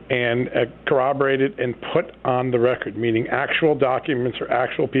and corroborated and put on the record, meaning actual documents or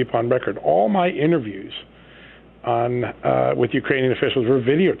actual people on record. All my interviews with Ukrainian officials were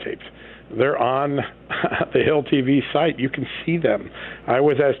videotaped. They're on the Hill TV site. You can see them. I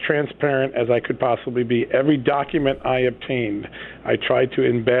was as transparent as I could possibly be. Every document I obtained, I tried to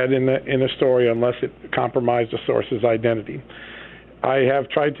embed in a story unless it compromised the source's identity. I have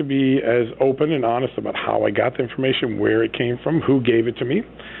tried to be as open and honest about how I got the information, where it came from, who gave it to me.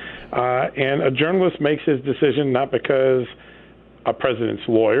 And a journalist makes his decision not because a president's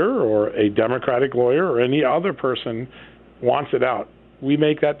lawyer or a Democratic lawyer or any other person wants it out. We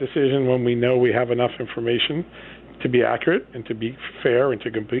make that decision when we know we have enough information to be accurate and to be fair and to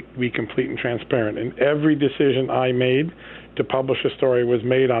be complete and transparent. And every decision I made to publish a story was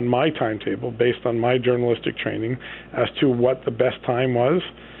made on my timetable based on my journalistic training as to what the best time was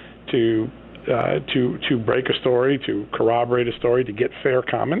to break a story, to corroborate a story, to get fair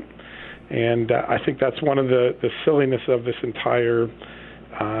comment. And I think that's one of the silliness of this entire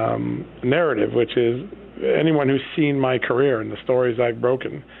narrative, which is anyone who's seen my career and the stories I've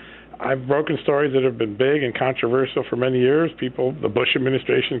broken stories that have been big and controversial for many years. The Bush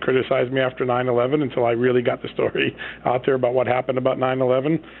administration criticized me after 9/11 until I really got the story out there about what happened about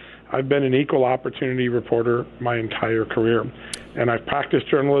 9/11. I've been an equal opportunity reporter my entire career. And I've practiced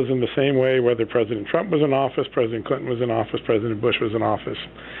journalism the same way, whether President Trump was in office, President Clinton was in office, President Bush was in office,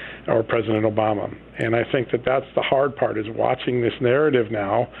 or President Obama. And I think that's the hard part, is watching this narrative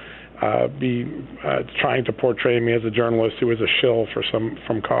now be trying to portray me as a journalist who was a shill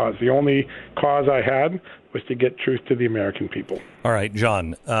from cause. The only cause I had was to get truth to the American people. All right,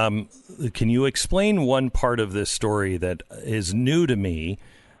 John, can you explain one part of this story that is new to me?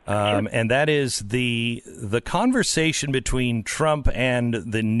 And that is the conversation between Trump and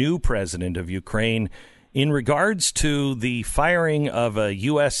the new president of Ukraine in regards to the firing of a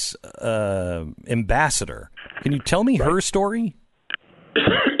U.S. ambassador. Can you tell me her story?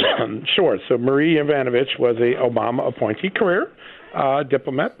 Sure. So Marie Yovanovitch was a Obama appointee career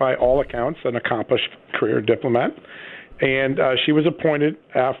diplomat, by all accounts, an accomplished career diplomat. And she was appointed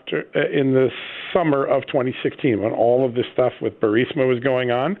in the summer of 2016, when all of this stuff with Burisma was going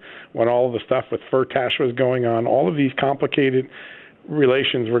on, when all of the stuff with Firtash was going on, all of these complicated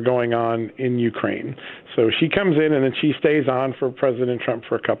relations were going on in Ukraine. So she comes in, and then she stays on for President Trump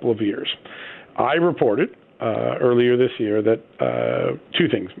for a couple of years. I reported earlier this year that two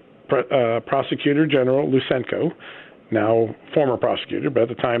things. Prosecutor General Lusenko, now former prosecutor, but at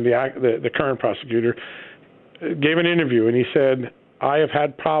the time the current prosecutor, gave an interview, and he said, I have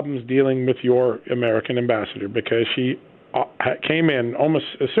had problems dealing with your American ambassador, because she came in, almost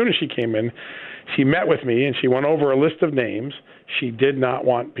as soon as she came in, she met with me and she went over a list of names. She did not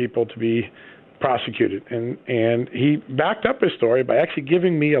want people to be prosecuted. And he backed up his story by actually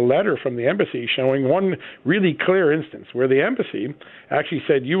giving me a letter from the embassy showing one really clear instance where the embassy actually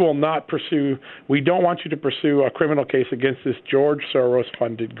said, we don't want you to pursue a criminal case against this George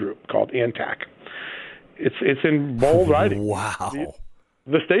Soros-funded group called ANTAC. It's in bold writing. Wow.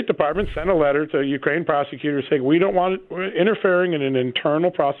 The State Department sent a letter to Ukraine prosecutors saying, we don't want it interfering in an internal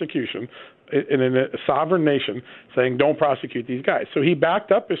prosecution in a sovereign nation, saying don't prosecute these guys. So he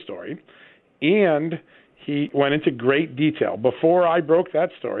backed up his story, and he went into great detail. Before I broke that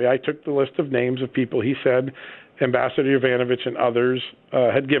story, I took the list of names of people he said Ambassador Yovanovitch and others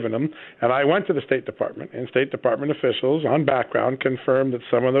had given him, and I went to the State Department, and State Department officials on background confirmed that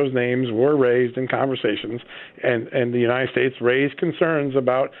some of those names were raised in conversations, and the United States raised concerns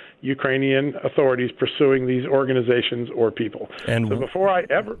about Ukrainian authorities pursuing these organizations or people. And so before I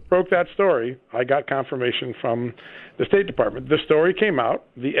ever broke that story, I got confirmation from the State Department. The story came out.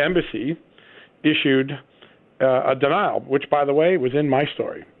 The embassy issued a denial, which, by the way, was in my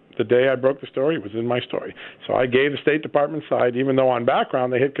story. The day I broke the story, it was in my story. So I gave the State Department side, even though on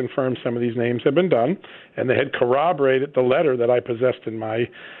background they had confirmed some of these names had been done, and they had corroborated the letter that I possessed in my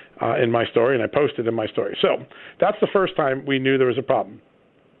story, and I posted in my story. So that's the first time we knew there was a problem.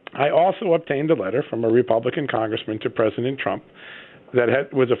 I also obtained a letter from a Republican congressman to President Trump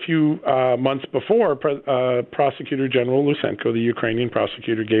that was a few months before Prosecutor General Lusenko, the Ukrainian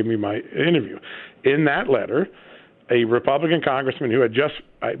prosecutor, gave me my interview. In that letter, a Republican congressman who had just,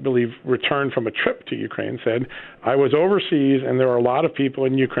 I believe, returned from a trip to Ukraine said, I was overseas, and there are a lot of people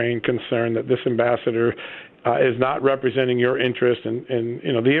in Ukraine concerned that this ambassador is not representing your interest. And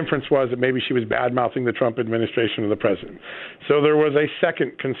the inference was that maybe she was bad-mouthing the Trump administration or the president. So there was a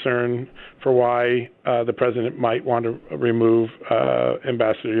second concern for why the president might want to remove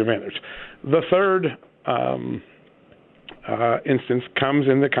Ambassador Yovanovitch. The third instance comes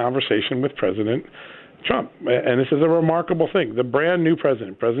in the conversation with President Trump, and this is a remarkable thing. The brand new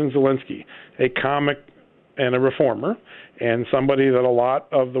president, President Zelensky, a comic and a reformer, and somebody that a lot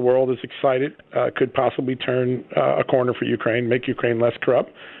of the world is excited could possibly turn a corner for Ukraine, make Ukraine less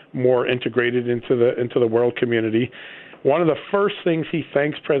corrupt, more integrated into the world community. One of the first things he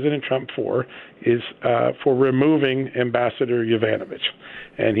thanks President Trump for is for removing Ambassador Yovanovitch.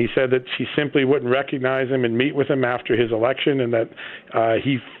 And he said that she simply wouldn't recognize him and meet with him after his election, and that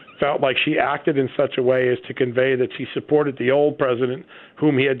he felt like she acted in such a way as to convey that she supported the old president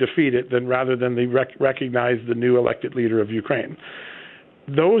whom he had defeated, rather than recognize the new elected leader of Ukraine.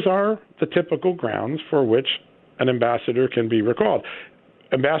 Those are the typical grounds for which an ambassador can be recalled.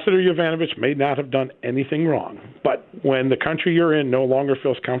 Ambassador Yovanovitch may not have done anything wrong, but when the country you're in no longer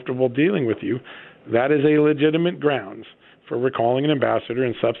feels comfortable dealing with you, that is a legitimate grounds for recalling an ambassador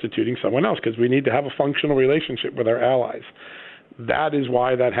and substituting someone else, because we need to have a functional relationship with our allies. That is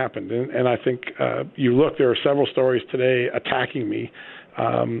why that happened. And I think there are several stories today attacking me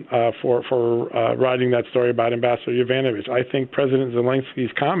for writing that story about Ambassador Yovanovitch. I think President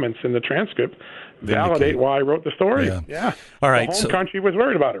Zelensky's comments in the transcript validate why I wrote the story. Yeah. All right. The whole country was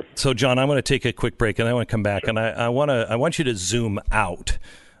worried about her. So, John, I'm going to take a quick break, and I want to come back, and I want you to zoom out,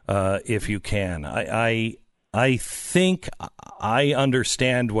 if you can. I think I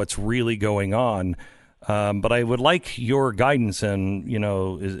understand what's really going on, but I would like your guidance. And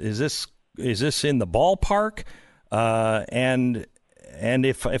is this in the ballpark? And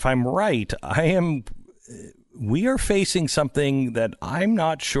if I'm right, we are facing something that I'm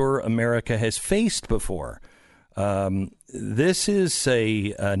not sure America has faced before. This is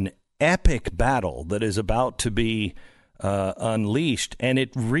an epic battle that is about to be unleashed, and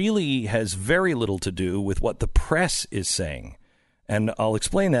it really has very little to do with what the press is saying. And I'll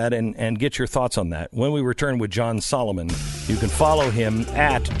explain that and get your thoughts on that when we return with John Solomon. You can follow him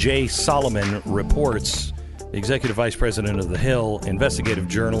at J. Solomon Reports, Executive Vice President of The Hill, investigative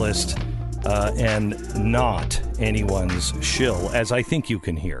journalist, and not anyone's shill, as I think you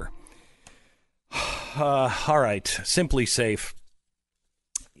can hear. All right, Simply Safe.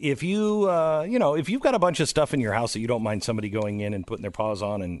 If you, if you've got a bunch of stuff in your house that you don't mind somebody going in and putting their paws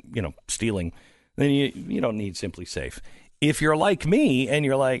on and, stealing, then you don't need Simply Safe. If you're like me and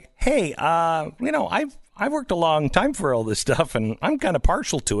you're like, hey, I've worked a long time for all this stuff and I'm kind of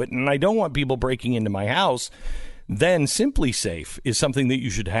partial to it and I don't want people breaking into my house, then Simply Safe is something that you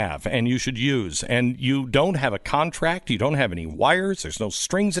should have and you should use. And you don't have a contract. You don't have any wires. There's no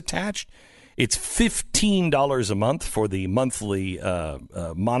strings attached. It's $15 a month for the monthly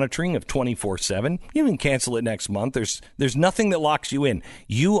monitoring of 24/7. You can cancel it next month. There's nothing that locks you in.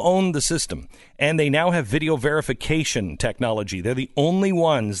 You own the system. And they now have video verification technology. They're the only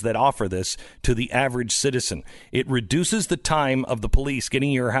ones that offer this to the average citizen. It reduces the time of the police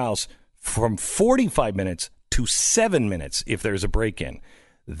getting your house from 45 minutes to 7 minutes if there's a break-in.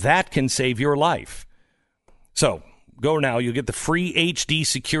 That can save your life. So go now. You'll get the free HD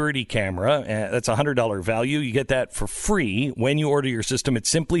security camera. That's a $100 value. You get that for free when you order your system at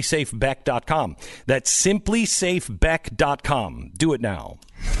simplysafebeck.com. That's simplysafebeck.com. Do it now.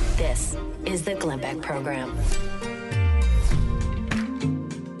 This is the Glenn Beck Program.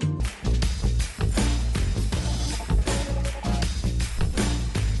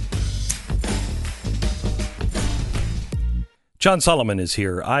 John Solomon is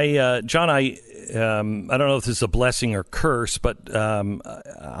here. John, I don't know if this is a blessing or curse, but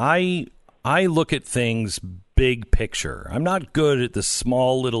I look at things big picture. I'm not good at the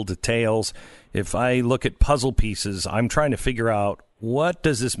small little details. If I look at puzzle pieces, I'm trying to figure out what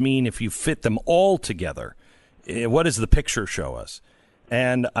does this mean if you fit them all together? What does the picture show us?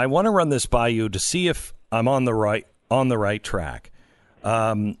 And I want to run this by you to see if I'm on the right track.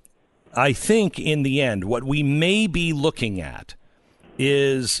 I think in the end, what we may be looking at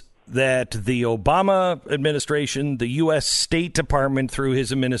is that the Obama administration, the U.S. State Department through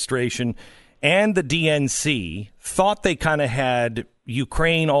his administration, and the DNC thought they kind of had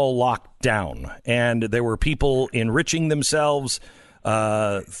Ukraine all locked down. And there were people enriching themselves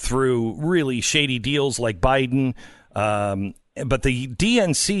through really shady deals like Biden. But the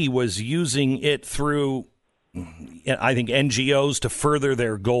DNC was using it through, I think, NGOs to further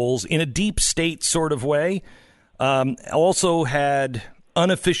their goals in a deep state sort of way. Also had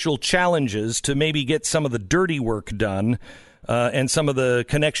unofficial challenges to maybe get some of the dirty work done and some of the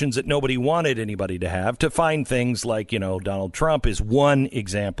connections that nobody wanted anybody to have to find things like, Donald Trump is one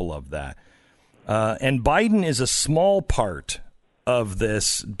example of that. And Biden is a small part of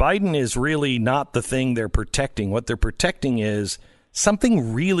this. Biden is really not the thing they're protecting. What they're protecting is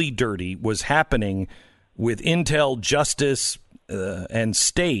something really dirty was happening with intel, justice, and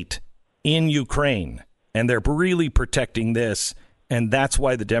state in Ukraine. And they're really protecting this. And that's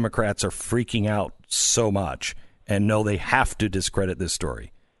why the Democrats are freaking out so much and know they have to discredit this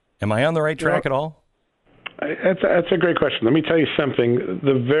story. Am I on the right track at all? That's a great question. Let me tell you something.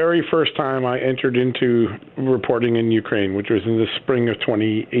 The very first time I entered into reporting in Ukraine, which was in the spring of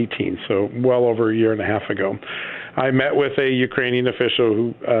 2018, so well over a year and a half ago, I met with a Ukrainian official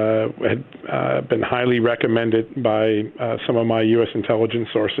who had been highly recommended by some of my U.S. intelligence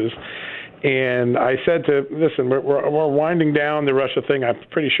sources. And I said to, listen, we're winding down the Russia thing. I'm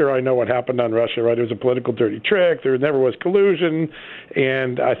pretty sure I know what happened on Russia, right? It was a political dirty trick. There never was collusion.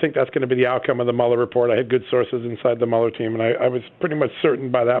 And I think that's going to be the outcome of the Mueller report. I had good sources inside the Mueller team. And I was pretty much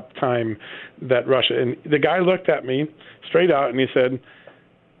certain by that time that Russia, and the guy looked at me straight out and he said,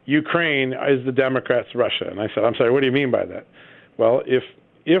 Ukraine is the Democrats' Russia. And I said, I'm sorry, what do you mean by that? Well, if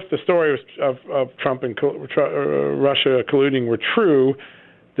the story of Trump and Russia colluding were true,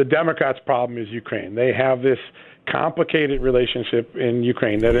 the Democrats' problem is Ukraine. They have this complicated relationship in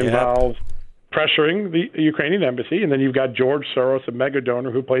Ukraine that involves pressuring the Ukrainian embassy, and then you've got George Soros, a mega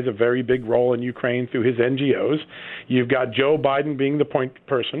donor who plays a very big role in Ukraine through his NGOs. You've got Joe Biden being the point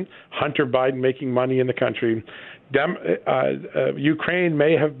person, Hunter Biden making money in the country. Ukraine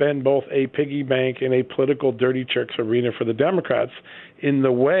may have been both a piggy bank and a political dirty tricks arena for the Democrats in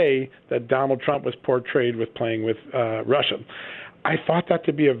the way that Donald Trump was portrayed with playing with Russia. I thought that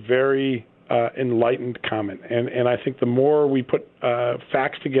to be a very enlightened comment. And I think the more we put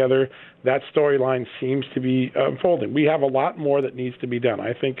facts together, that storyline seems to be unfolding. We have a lot more that needs to be done.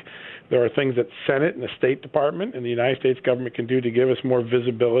 I think there are things that Senate and the State Department and the United States government can do to give us more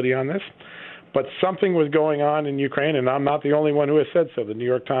visibility on this. But something was going on in Ukraine, and I'm not the only one who has said so. The New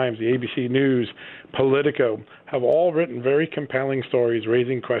York Times, the ABC News, Politico have all written very compelling stories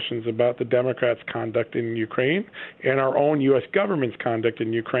raising questions about the Democrats' conduct in Ukraine and our own U.S. government's conduct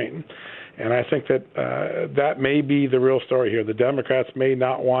in Ukraine. And I think that that may be the real story here. The Democrats may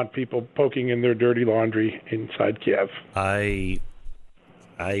not want people poking in their dirty laundry inside Kiev. I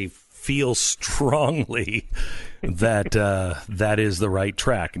feel strongly that that is the right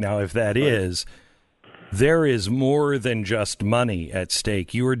track. Now, if that is, there is more than just money at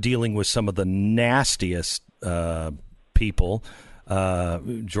stake. You are dealing with some of the nastiest people,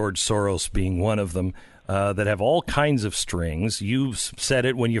 George Soros being one of them, that have all kinds of strings. You said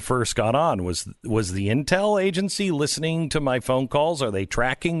it when you first got on. Was the intel agency listening to my phone calls? Are they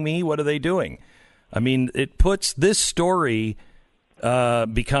tracking me? What are they doing? I mean, it puts this story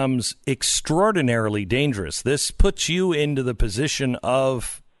becomes extraordinarily dangerous. This puts you into the position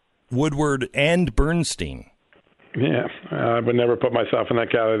of Woodward and Bernstein. Yeah, I would never put myself in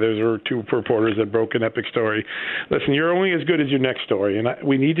that category. Those were two reporters that broke an epic story. Listen, you're only as good as your next story, and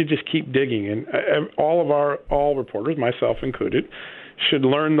we need to just keep digging. And all reporters, myself included, should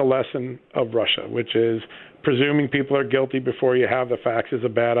learn the lesson of Russia, which is presuming people are guilty before you have the facts is a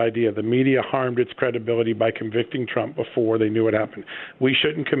bad idea. The media harmed its credibility by convicting Trump before they knew what happened. We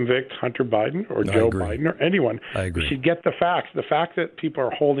shouldn't convict Hunter Biden or Joe Biden or anyone. I agree. We should get the facts. The fact that people are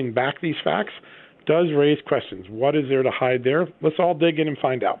holding back these facts does raise questions. What is there to hide there? Let's all dig in and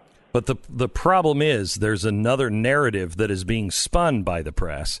find out. But the problem is there's another narrative that is being spun by the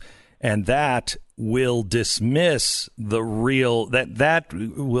press, and that will dismiss the real, that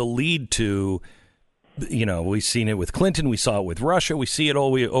will lead to, you know, we've seen it with Clinton, we saw it with Russia, we see it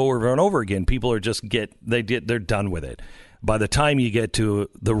over and over again. People are just they're done with it. By the time you get to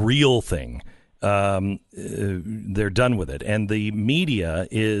the real thing, they're done with it. And the media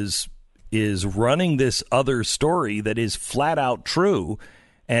is running this other story that is flat out true.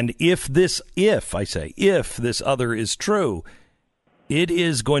 And if this other is true, it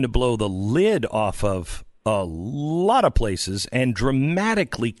is going to blow the lid off of a lot of places and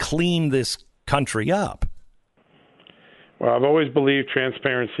dramatically clean this country up. Well, I've always believed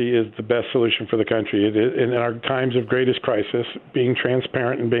transparency is the best solution for the country. In our times of greatest crisis, being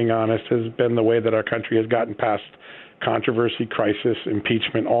transparent and being honest has been the way that our country has gotten past controversy, crisis,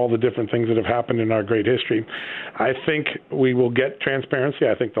 impeachment, all the different things that have happened in our great history. I think we will get transparency.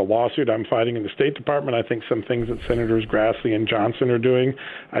 I think the lawsuit I'm fighting in the State Department, I think some things that Senators Grassley and Johnson are doing,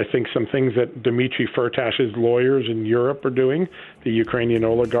 I think some things that Dmitry Firtash's lawyers in Europe are doing, the Ukrainian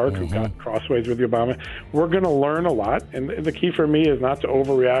oligarch who got crossways with Obama. We're going to learn a lot, and the key for me is not to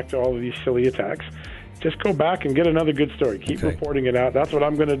overreact to all of these silly attacks. Just go back and get another good story. Keep reporting it out. That's what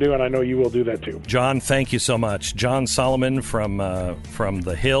I'm going to do, and I know you will do that too. John, thank you so much. John Solomon from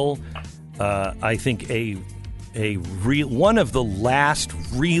The Hill. I think one of the last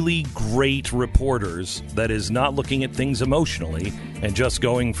really great reporters that is not looking at things emotionally and just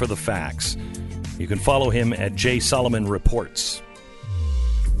going for the facts. You can follow him at J. Solomon Reports.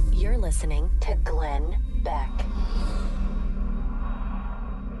 You're listening to Glenn Beck.